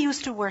people, they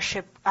used to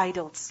worship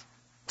idols.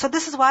 So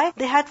this is why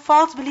they had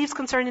false beliefs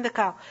concerning the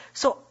cow.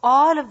 So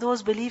all of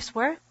those beliefs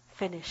were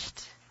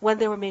finished when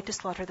they were made to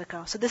slaughter the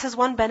cow. So this is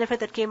one benefit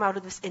that came out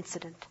of this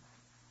incident.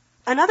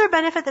 Another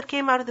benefit that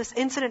came out of this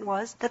incident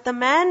was that the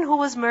man who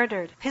was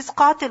murdered, his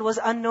qatil was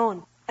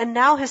unknown. And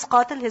now his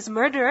qatil, his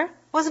murderer,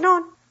 was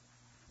known.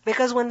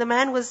 Because when the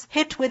man was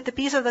hit with the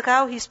piece of the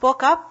cow, he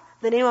spoke up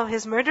the name of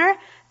his murderer,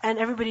 and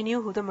everybody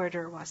knew who the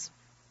murderer was.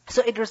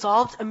 So it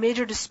resolved a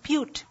major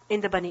dispute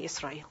in the Bani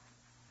Israel.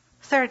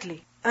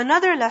 Thirdly,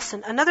 another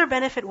lesson, another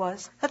benefit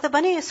was that the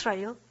Bani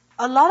Israel,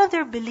 a lot of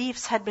their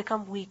beliefs had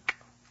become weak.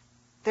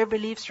 Their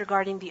beliefs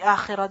regarding the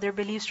akhirah, their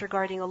beliefs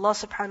regarding Allah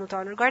subhanahu wa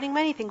ta'ala, regarding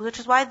many things, which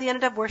is why they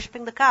ended up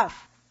worshipping the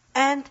calf.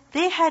 And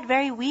they had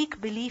very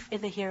weak belief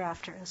in the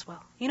hereafter as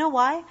well. You know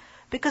why?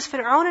 Because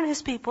Fir'aun and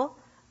his people,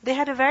 they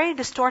had a very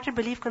distorted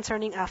belief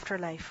concerning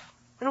afterlife.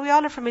 And we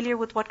all are familiar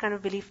with what kind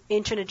of belief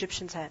ancient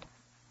Egyptians had.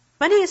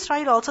 Bani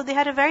Israel also, they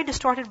had a very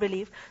distorted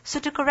belief. So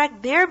to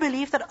correct their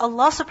belief that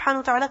Allah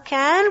subhanahu wa ta'ala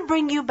can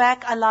bring you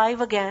back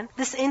alive again,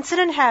 this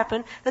incident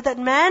happened that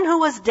man who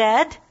was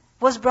dead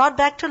was brought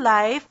back to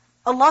life.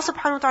 Allah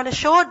subhanahu wa ta'ala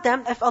showed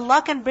them, if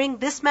Allah can bring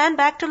this man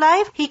back to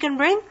life, He can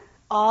bring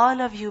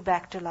all of you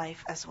back to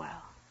life as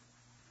well.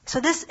 So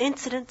this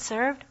incident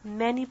served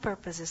many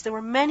purposes. There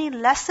were many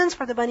lessons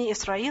for the Bani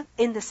Israel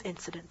in this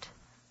incident.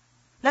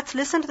 Let's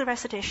listen to the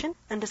recitation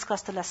and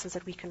discuss the lessons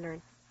that we can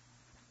learn.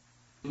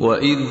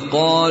 وَإِذْ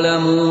قَالَ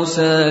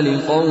مُوسَى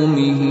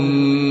لِقَوْمِهِ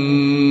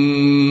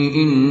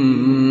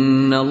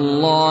إِنَّ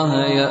اللَّهَ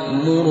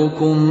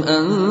يَأْمُرُكُمْ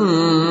أَن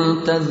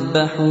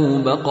تَذْبَحُوا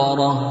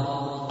بَقَرَةً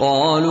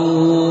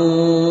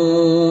قَالُوا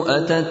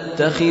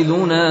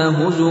أَتَتَّخِذُنَا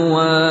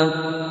هُزُوًا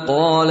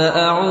قَالَ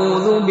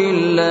أَعُوذُ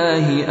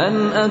بِاللَّهِ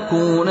أَنْ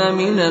أَكُونَ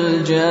مِنَ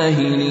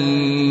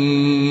الْجَاهِلِينَ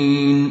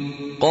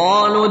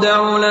قَالُوا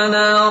ادْعُ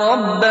لَنَا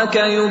رَبَّكَ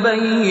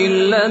يُبَيِّن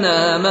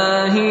لَّنَا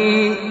مَا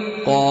هِيَ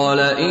قَالَ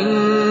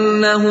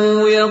إِنَّهُ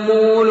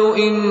يَقُولُ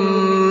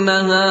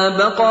إِنَّهَا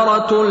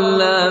بَقَرَةٌ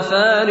لَّا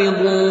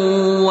فَارِضٌ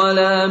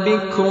وَلَا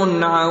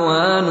بِكْرٌ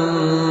عَوَانٌ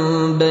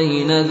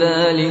بَيْنَ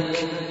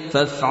ذَلِكَ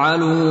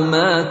فَافْعَلُوا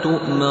مَا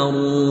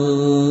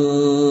تُؤْمَرُونَ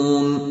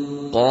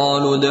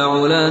قَالُوا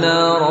ادْعُ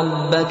لَنَا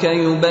رَبَّكَ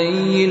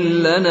يُبَيِّن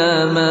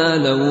لَّنَا مَا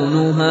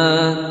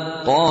لَوْنُهَا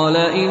قَالَ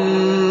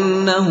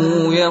إِنَّهُ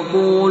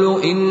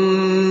يَقُولُ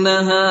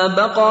إِنَّهَا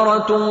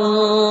بَقَرَةٌ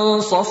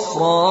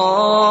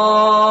صَفْرَاءُ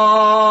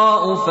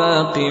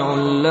فَاقِعٌ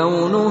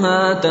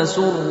لَّوْنُهَا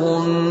تَسُرُّ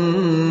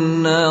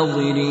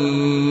النَّاظِرِينَ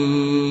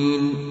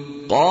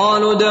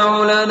قَالُوا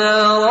ادْعُ لَنَا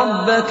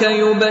رَبَّكَ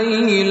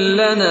يُبَيِّن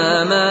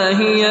لَّنَا مَا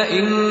هِيَ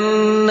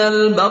إِنَّ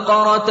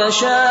الْبَقَرَةَ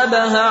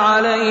شَابَهَ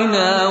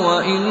عَلَيْنَا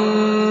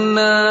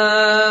وَإِنَّا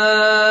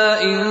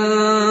إِن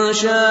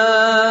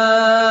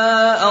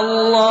شَاءَ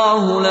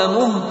اللَّهُ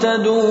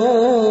لَمُهْتَدُونَ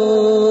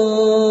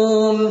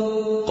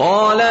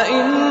قَالَ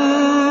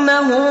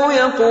إِنَّهُ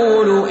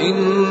يَقُولُ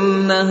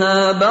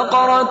إِنَّهَا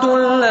بَقَرَةٌ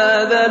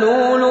لَّا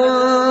ذَلُولٌ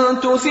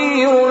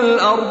تُثِيرُ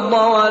الْأَرْضَ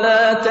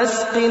وَلَا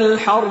تَسْقِي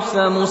الْحَرْثَ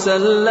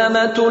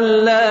مُسَلَّمَةٌ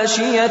لَّا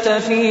شِيَةَ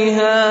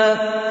فِيهَا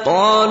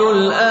قَالُوا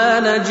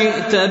الْآنَ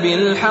جِئْتَ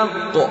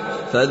بِالْحَقِّ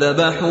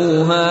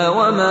فَذَبَحُوهَا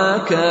وَمَا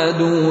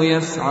كَادُوا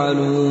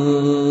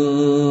يَفْعَلُونَ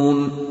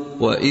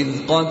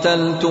وَإِذْ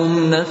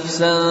قَتَلْتُمْ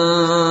نَفْسًا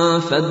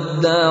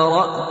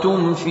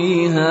فَادَّارَأْتُمْ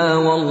فِيهَا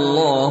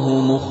وَاللَّهُ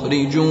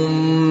مُخْرِجٌ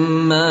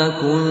مَّا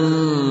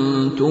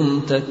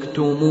كُنتُمْ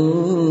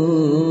تَكْتُمُونَ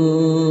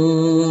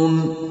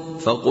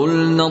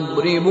فَقُلْنَا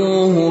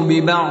اضْرِبُوهُ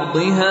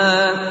بِبَعْضِهَا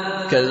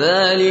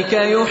كَذَلِكَ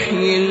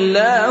يُحْيِي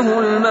اللَّهُ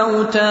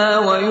الْمَوْتَى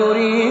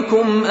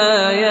وَيُرِيكُمْ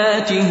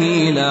آيَاتِهِ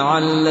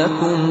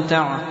لَعَلَّكُمْ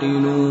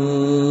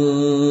تَعْقِلُونَ.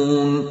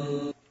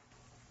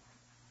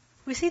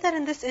 We see that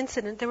in this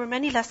incident, there were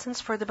many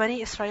lessons for the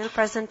Bani Israel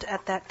present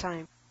at that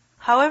time.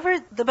 However,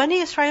 the Bani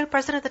Israel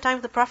present at the time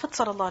of the Prophet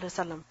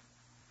ﷺ,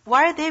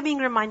 why are they being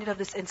reminded of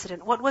this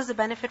incident? What was the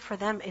benefit for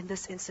them in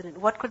this incident?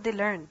 What could they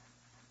learn?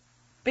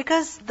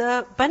 Because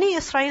the Bani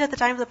Israel at the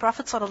time of the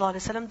Prophet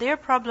ﷺ, their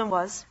problem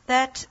was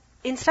that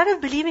instead of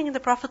believing in the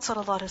Prophet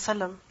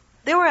ﷺ,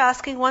 they were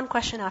asking one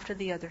question after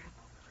the other.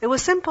 It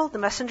was simple. The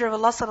Messenger of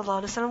Allah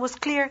ﷺ was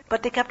clear,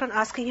 but they kept on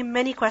asking him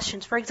many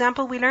questions. For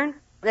example, we learn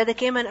that they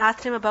came and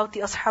asked him about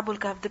the Ashabul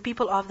Kahf, the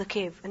people of the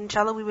cave. And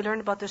inshallah, we will learn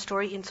about their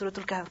story in Surah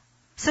Al-Kahf.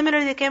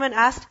 Similarly, they came and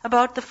asked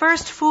about the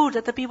first food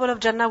that the people of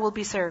Jannah will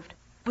be served.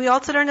 We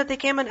also learned that they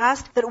came and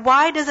asked that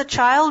why does a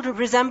child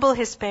resemble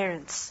his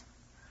parents?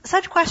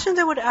 Such questions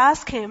they would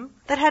ask him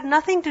that had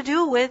nothing to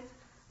do with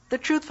the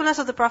truthfulness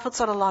of the Prophet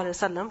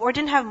ﷺ, or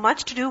didn't have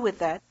much to do with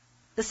that.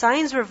 The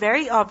signs were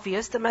very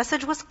obvious, the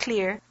message was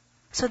clear,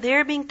 so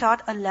they're being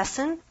taught a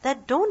lesson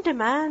that don't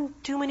demand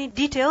too many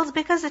details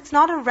because it's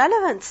not of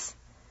relevance.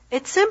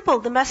 It's simple,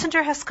 the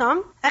messenger has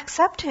come,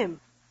 accept him.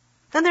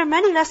 Then there are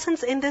many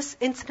lessons in this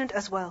incident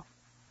as well.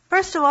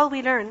 First of all,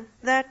 we learn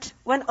that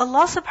when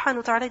Allah subhanahu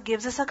wa ta'ala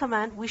gives us a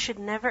command, we should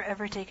never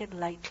ever take it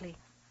lightly.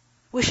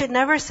 We should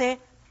never say,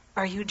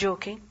 are you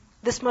joking?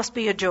 this must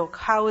be a joke.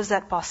 How is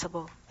that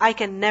possible? I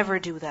can never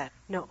do that.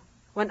 No.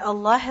 When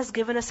Allah has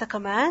given us a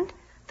command,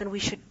 then we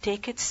should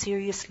take it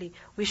seriously.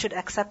 We should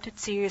accept it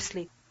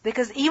seriously.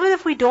 Because even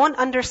if we don't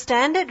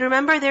understand it,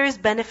 remember there is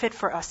benefit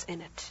for us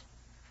in it.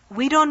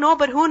 We don't know,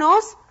 but who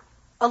knows?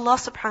 Allah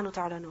subhanahu wa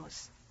ta'ala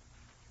knows.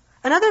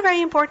 Another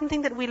very important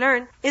thing that we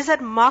learn is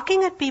that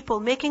mocking at people,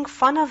 making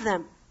fun of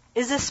them,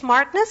 is this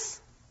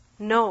smartness?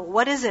 No.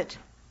 What is it?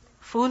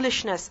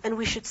 Foolishness. And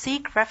we should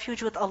seek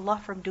refuge with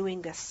Allah from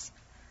doing this.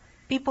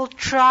 People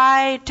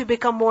try to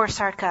become more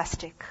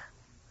sarcastic.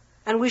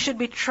 And we should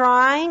be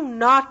trying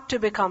not to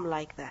become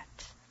like that.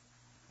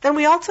 Then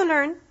we also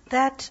learn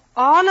that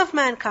all of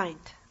mankind,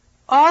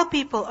 all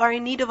people are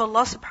in need of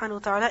Allah subhanahu wa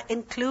ta'ala,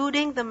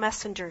 including the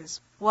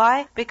messengers.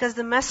 Why? Because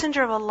the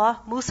messenger of Allah,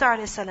 Musa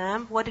alayhi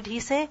salam, what did he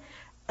say?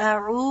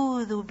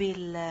 A'udhu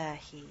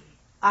billahi.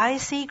 I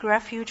seek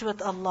refuge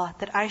with Allah,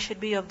 that I should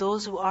be of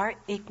those who are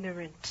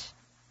ignorant.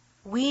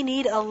 We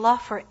need Allah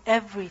for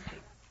everything.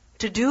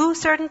 To do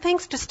certain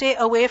things, to stay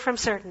away from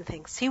certain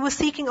things. He was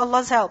seeking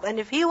Allah's help. And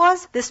if he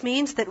was, this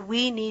means that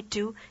we need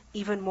to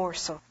even more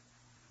so.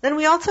 Then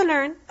we also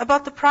learn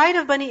about the pride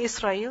of Bani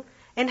Israel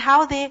and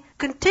how they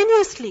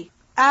continuously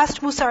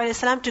asked Musa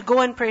a.s. to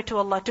go and pray to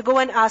Allah, to go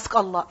and ask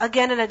Allah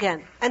again and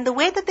again. And the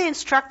way that they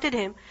instructed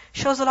him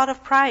shows a lot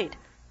of pride.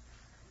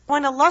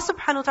 When Allah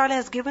subhanahu wa ta'ala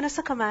has given us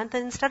a command,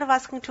 then instead of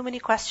asking too many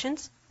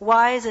questions,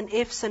 whys and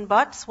ifs and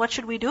buts, what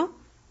should we do?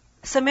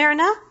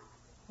 Sami'na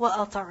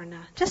wa ata'na.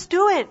 Just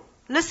do it.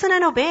 Listen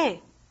and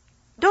obey.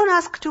 Don't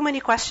ask too many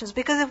questions,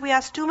 because if we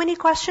ask too many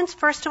questions,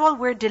 first of all,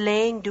 we're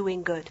delaying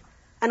doing good.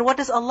 And what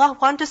does Allah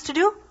want us to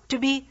do? To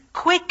be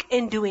quick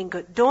in doing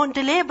good. Don't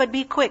delay, but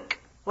be quick.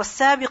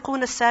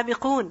 وَالسَّابِقُونَ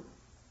السَّابِقُونَ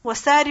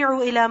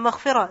وَسَارِعُوا إِلَى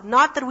مَغْفِرَةٍ.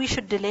 Not that we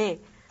should delay.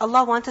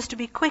 Allah wants us to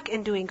be quick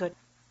in doing good.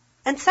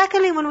 And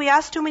secondly, when we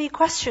ask too many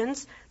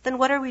questions, then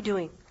what are we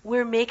doing?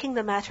 We're making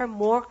the matter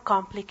more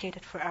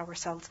complicated for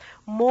ourselves.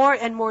 More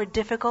and more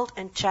difficult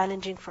and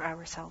challenging for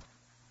ourselves.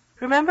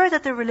 Remember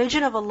that the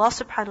religion of Allah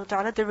subhanahu wa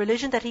ta'ala, the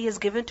religion that He has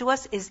given to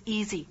us, is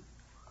easy.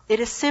 It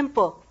is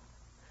simple.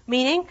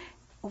 Meaning,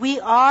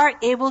 we are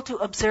able to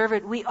observe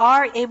it. We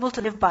are able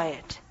to live by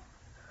it.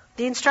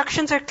 The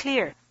instructions are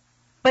clear.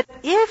 But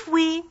if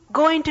we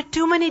go into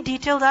too many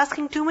details,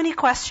 asking too many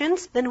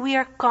questions, then we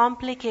are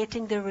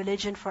complicating the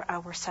religion for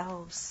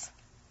ourselves.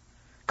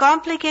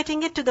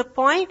 Complicating it to the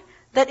point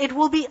that it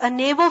will be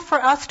unable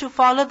for us to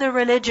follow the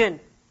religion.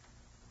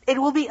 It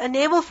will be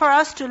unable for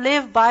us to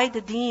live by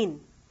the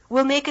deen.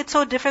 We'll make it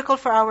so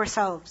difficult for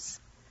ourselves.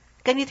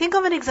 Can you think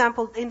of an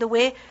example in the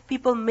way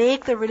people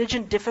make the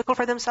religion difficult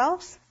for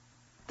themselves?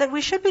 That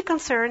we should be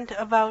concerned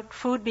about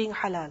food being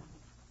halal,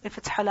 if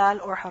it's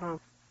halal or haram.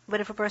 But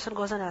if a person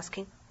goes on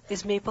asking,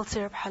 is maple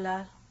syrup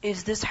halal?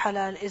 Is this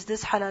halal? Is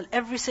this halal?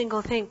 Every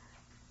single thing.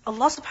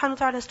 Allah subhanahu wa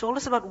ta'ala has told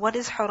us about what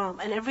is haram,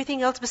 and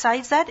everything else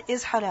besides that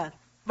is halal.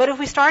 But if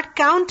we start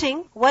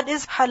counting what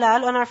is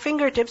halal on our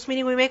fingertips,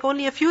 meaning we make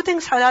only a few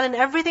things halal and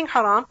everything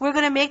haram, we're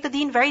going to make the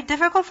deen very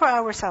difficult for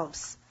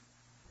ourselves.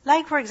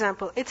 Like for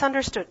example, it's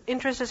understood,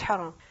 interest is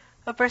haram.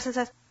 A person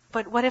says,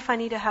 but what if I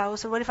need a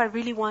house? And what if I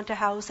really want a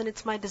house and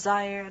it's my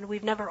desire and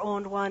we've never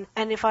owned one?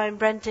 And if I'm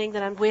renting,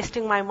 then I'm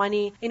wasting my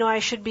money. I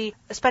should be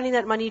spending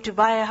that money to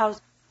buy a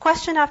house.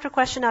 Question after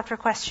question after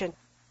question.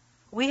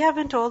 We have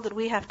been told that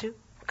we have to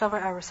cover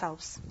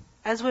ourselves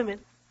as women.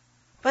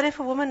 But if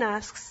a woman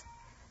asks,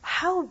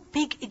 how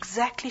big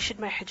exactly should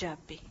my hijab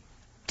be?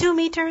 2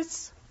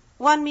 meters?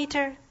 1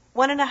 meter?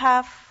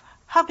 1.5?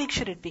 How big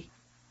should it be?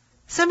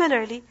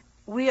 Similarly,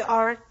 we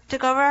are to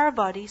cover our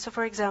body. So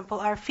for example,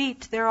 our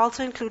feet, they're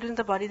also included in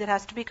the body that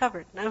has to be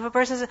covered. Now if a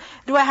person says,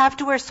 do I have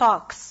to wear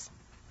socks?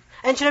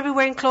 And should I be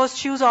wearing closed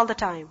shoes all the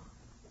time?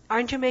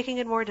 Aren't you making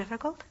it more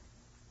difficult?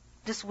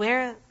 Just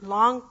wear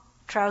long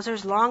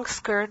trousers, long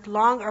skirt,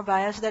 long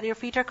abaya so that your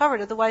feet are covered.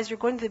 Otherwise you're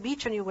going to the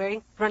beach and you're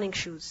wearing running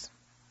shoes.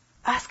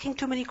 Asking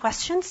too many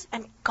questions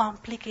and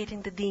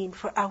complicating the deen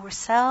for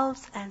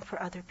ourselves and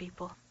for other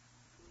people.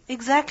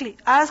 Exactly.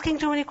 Asking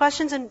too many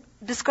questions and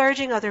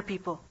discouraging other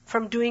people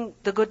from doing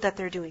the good that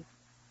they're doing.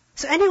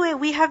 So anyway,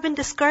 we have been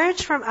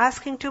discouraged from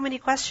asking too many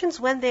questions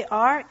when they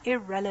are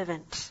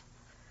irrelevant.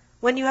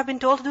 When you have been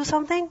told to do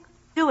something,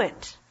 do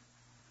it.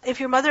 If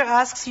your mother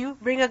asks you,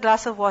 bring a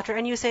glass of water,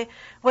 and you say,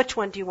 which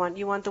one do you want?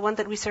 You want the one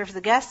that we serve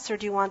the guests, or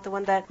do you want the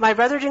one that my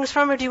brother drinks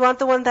from, or do you want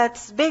the one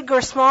that's big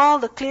or small,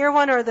 the clear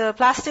one, or the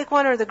plastic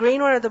one, or the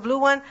green one, or the blue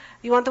one?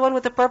 You want the one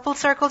with the purple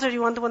circles, or do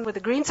you want the one with the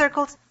green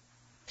circles?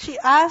 She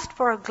asked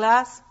for a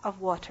glass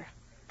of water.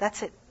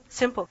 That's it.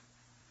 Simple.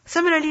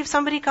 Similarly, if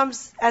somebody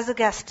comes as a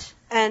guest,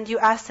 and you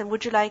ask them,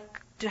 would you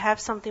like to have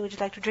something, would you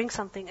like to drink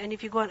something? And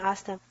if you go and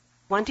ask them,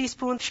 1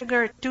 teaspoon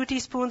sugar, 2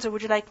 teaspoons, or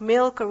would you like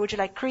milk, or would you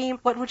like cream?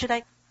 What would you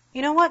like?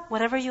 You know what?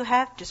 Whatever you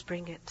have, just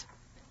bring it.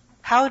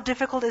 How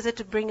difficult is it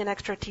to bring an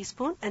extra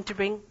teaspoon and to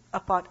bring a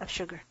pot of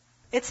sugar?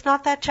 It's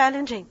not that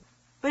challenging.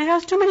 But if you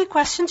have too many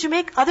questions, you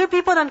make other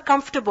people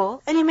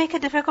uncomfortable and you make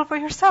it difficult for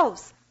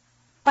yourselves.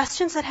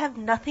 Questions that have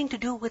nothing to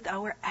do with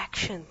our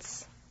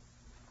actions.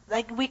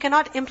 Like we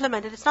cannot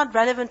implement it. It's not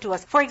relevant to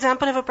us. For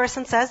example, if a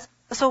person says,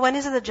 So when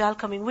is the Dajjal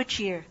coming? Which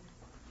year?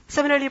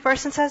 Similarly, a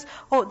person says,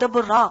 oh, the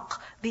buraq,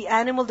 the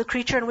animal, the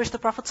creature in which the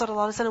Prophet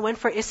ﷺ went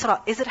for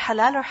Isra, is it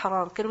halal or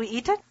haram? Can we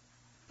eat it?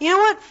 You know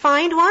what?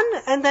 Find one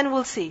and then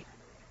we'll see.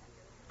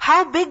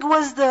 How big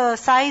was the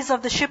size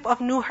of the ship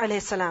of Nuh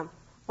alayhi salam?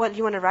 Well,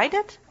 you want to ride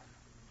it?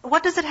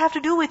 What does it have to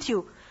do with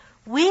you?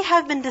 We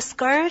have been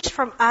discouraged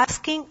from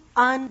asking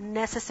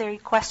unnecessary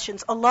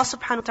questions. Allah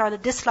subhanahu wa ta'ala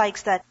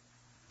dislikes that.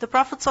 The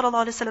Prophet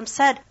ﷺ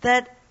said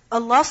that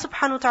Allah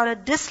subhanahu wa ta'ala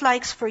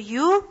dislikes for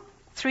you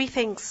 3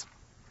 things.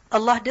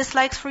 Allah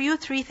dislikes for you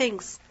 3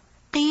 things.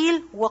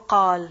 Qeel wa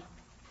qaal.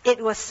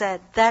 It was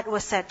said, that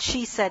was said,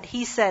 she said,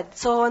 he said,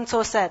 so and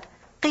so said.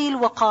 Qeel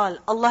wa qaal.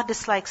 Allah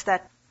dislikes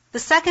that. The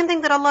second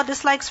thing that Allah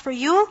dislikes for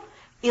you,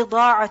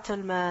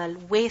 ida'atul mal,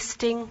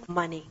 wasting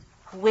money,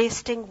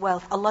 wasting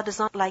wealth. Allah does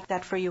not like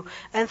that for you.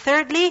 And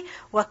thirdly,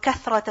 wa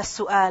kathrat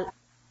as-su'al.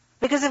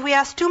 Because if we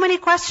ask too many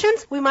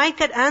questions, we might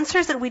get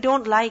answers that we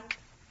don't like.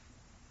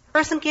 A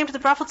person came to the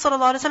Prophet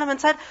ﷺ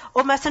and said,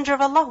 O Messenger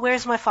of Allah, where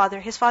is my father?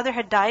 His father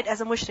had died as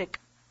a mushrik.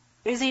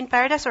 Is he in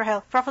paradise or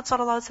hell? Prophet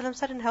ﷺ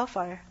said, in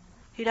hellfire.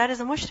 He died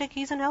as a mushrik,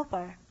 he's in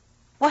hellfire.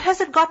 What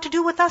has it got to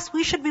do with us?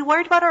 We should be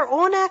worried about our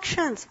own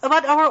actions,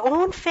 about our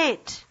own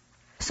fate.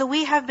 So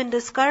we have been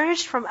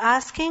discouraged from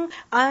asking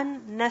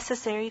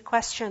unnecessary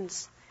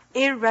questions,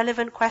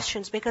 irrelevant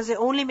questions, because they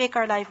only make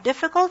our life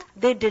difficult,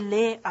 they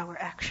delay our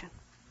action.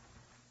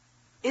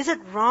 Is it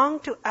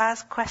wrong to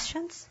ask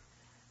questions?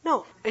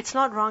 No, it's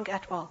not wrong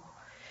at all.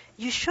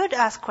 You should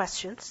ask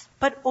questions,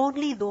 but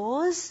only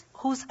those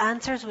whose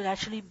answers will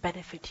actually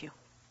benefit you.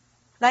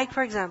 Like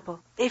for example,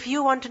 if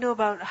you want to know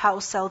about how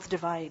cells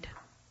divide,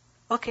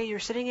 okay, you're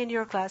sitting in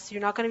your class,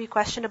 you're not going to be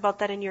questioned about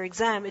that in your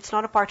exam, it's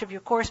not a part of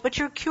your course, but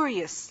you're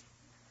curious.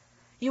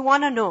 You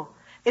want to know.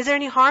 Is there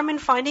any harm in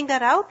finding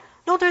that out?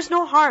 No, there's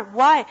no harm.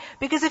 Why?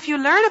 Because if you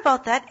learn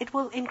about that, it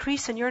will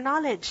increase in your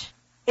knowledge.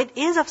 It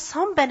is of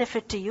some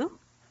benefit to you.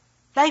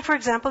 Like for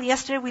example,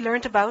 yesterday we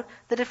learned about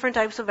the different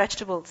types of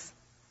vegetables.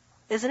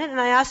 Isn't it?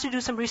 And I asked you to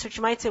do some research.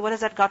 You might say, what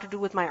has that got to do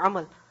with my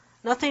amal?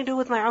 Nothing to do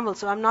with my amal,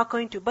 so I'm not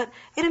going to. But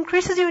it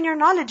increases you in your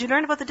knowledge. You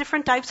learn about the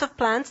different types of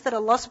plants that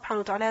Allah subhanahu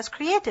wa ta'ala has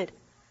created.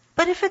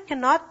 But if it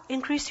cannot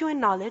increase you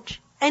in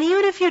knowledge, and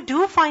even if you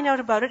do find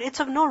out about it, it's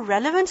of no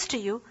relevance to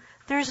you,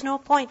 there is no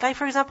point. Like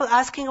for example,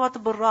 asking about the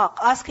buraq,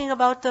 asking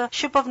about the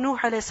ship of Nuh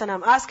alayhi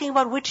salam, asking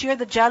about which year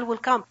the Dajjal will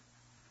come.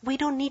 We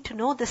don't need to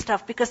know this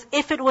stuff, because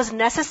if it was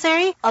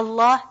necessary,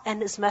 Allah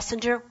and His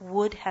Messenger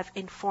would have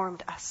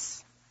informed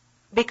us.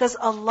 Because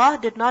Allah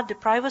did not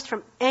deprive us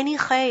from any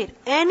khair,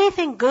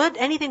 anything good,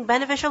 anything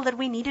beneficial that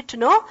we needed to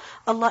know,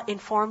 Allah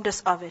informed us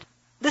of it.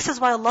 This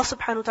is why Allah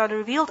subhanahu wa ta'ala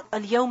revealed,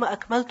 الْيَوْمَ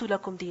أَكْمَلْتُ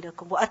لَكُمْ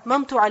دِينَكُمْ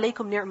وَأَتْمَمْتُ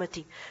عَلَيْكُمْ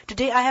نِعْمَتِي.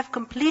 Today I have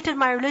completed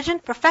my religion,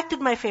 perfected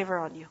my favor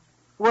on you.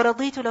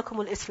 وَرَضِيتُ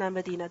لَكُمُ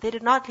الْإِسْلَامَ دِينًا. They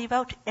did not leave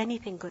out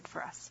anything good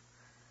for us.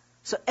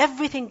 So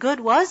everything good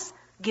was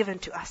given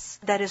to us.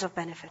 That is of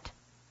benefit.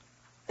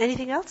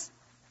 Anything else?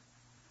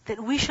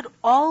 That we should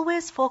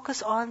always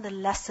focus on the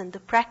lesson, the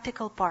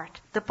practical part,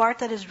 the part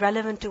that is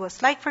relevant to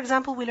us. Like for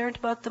example, we learned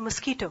about the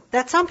mosquito.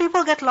 That some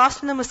people get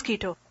lost in the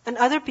mosquito, and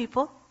other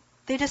people,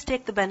 they just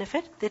take the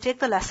benefit, they take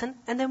the lesson,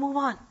 and they move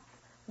on.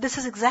 This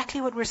is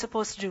exactly what we're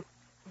supposed to do.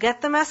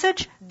 Get the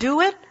message,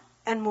 do it,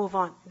 and move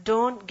on.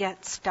 Don't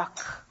get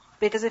stuck.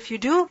 Because if you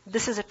do,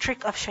 this is a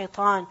trick of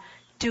shaitan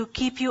to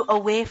keep you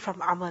away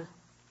from amal,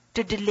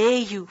 to delay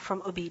you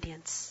from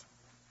obedience.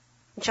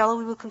 Inshallah,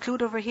 we will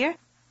conclude over here.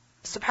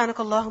 سبحانك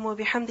اللهم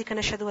وبحمدك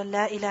نشهد أن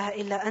لا إله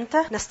إلا أنت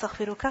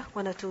نستغفرك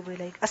ونتوب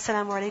إليك.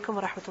 السلام عليكم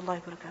ورحمة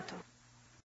الله وبركاته.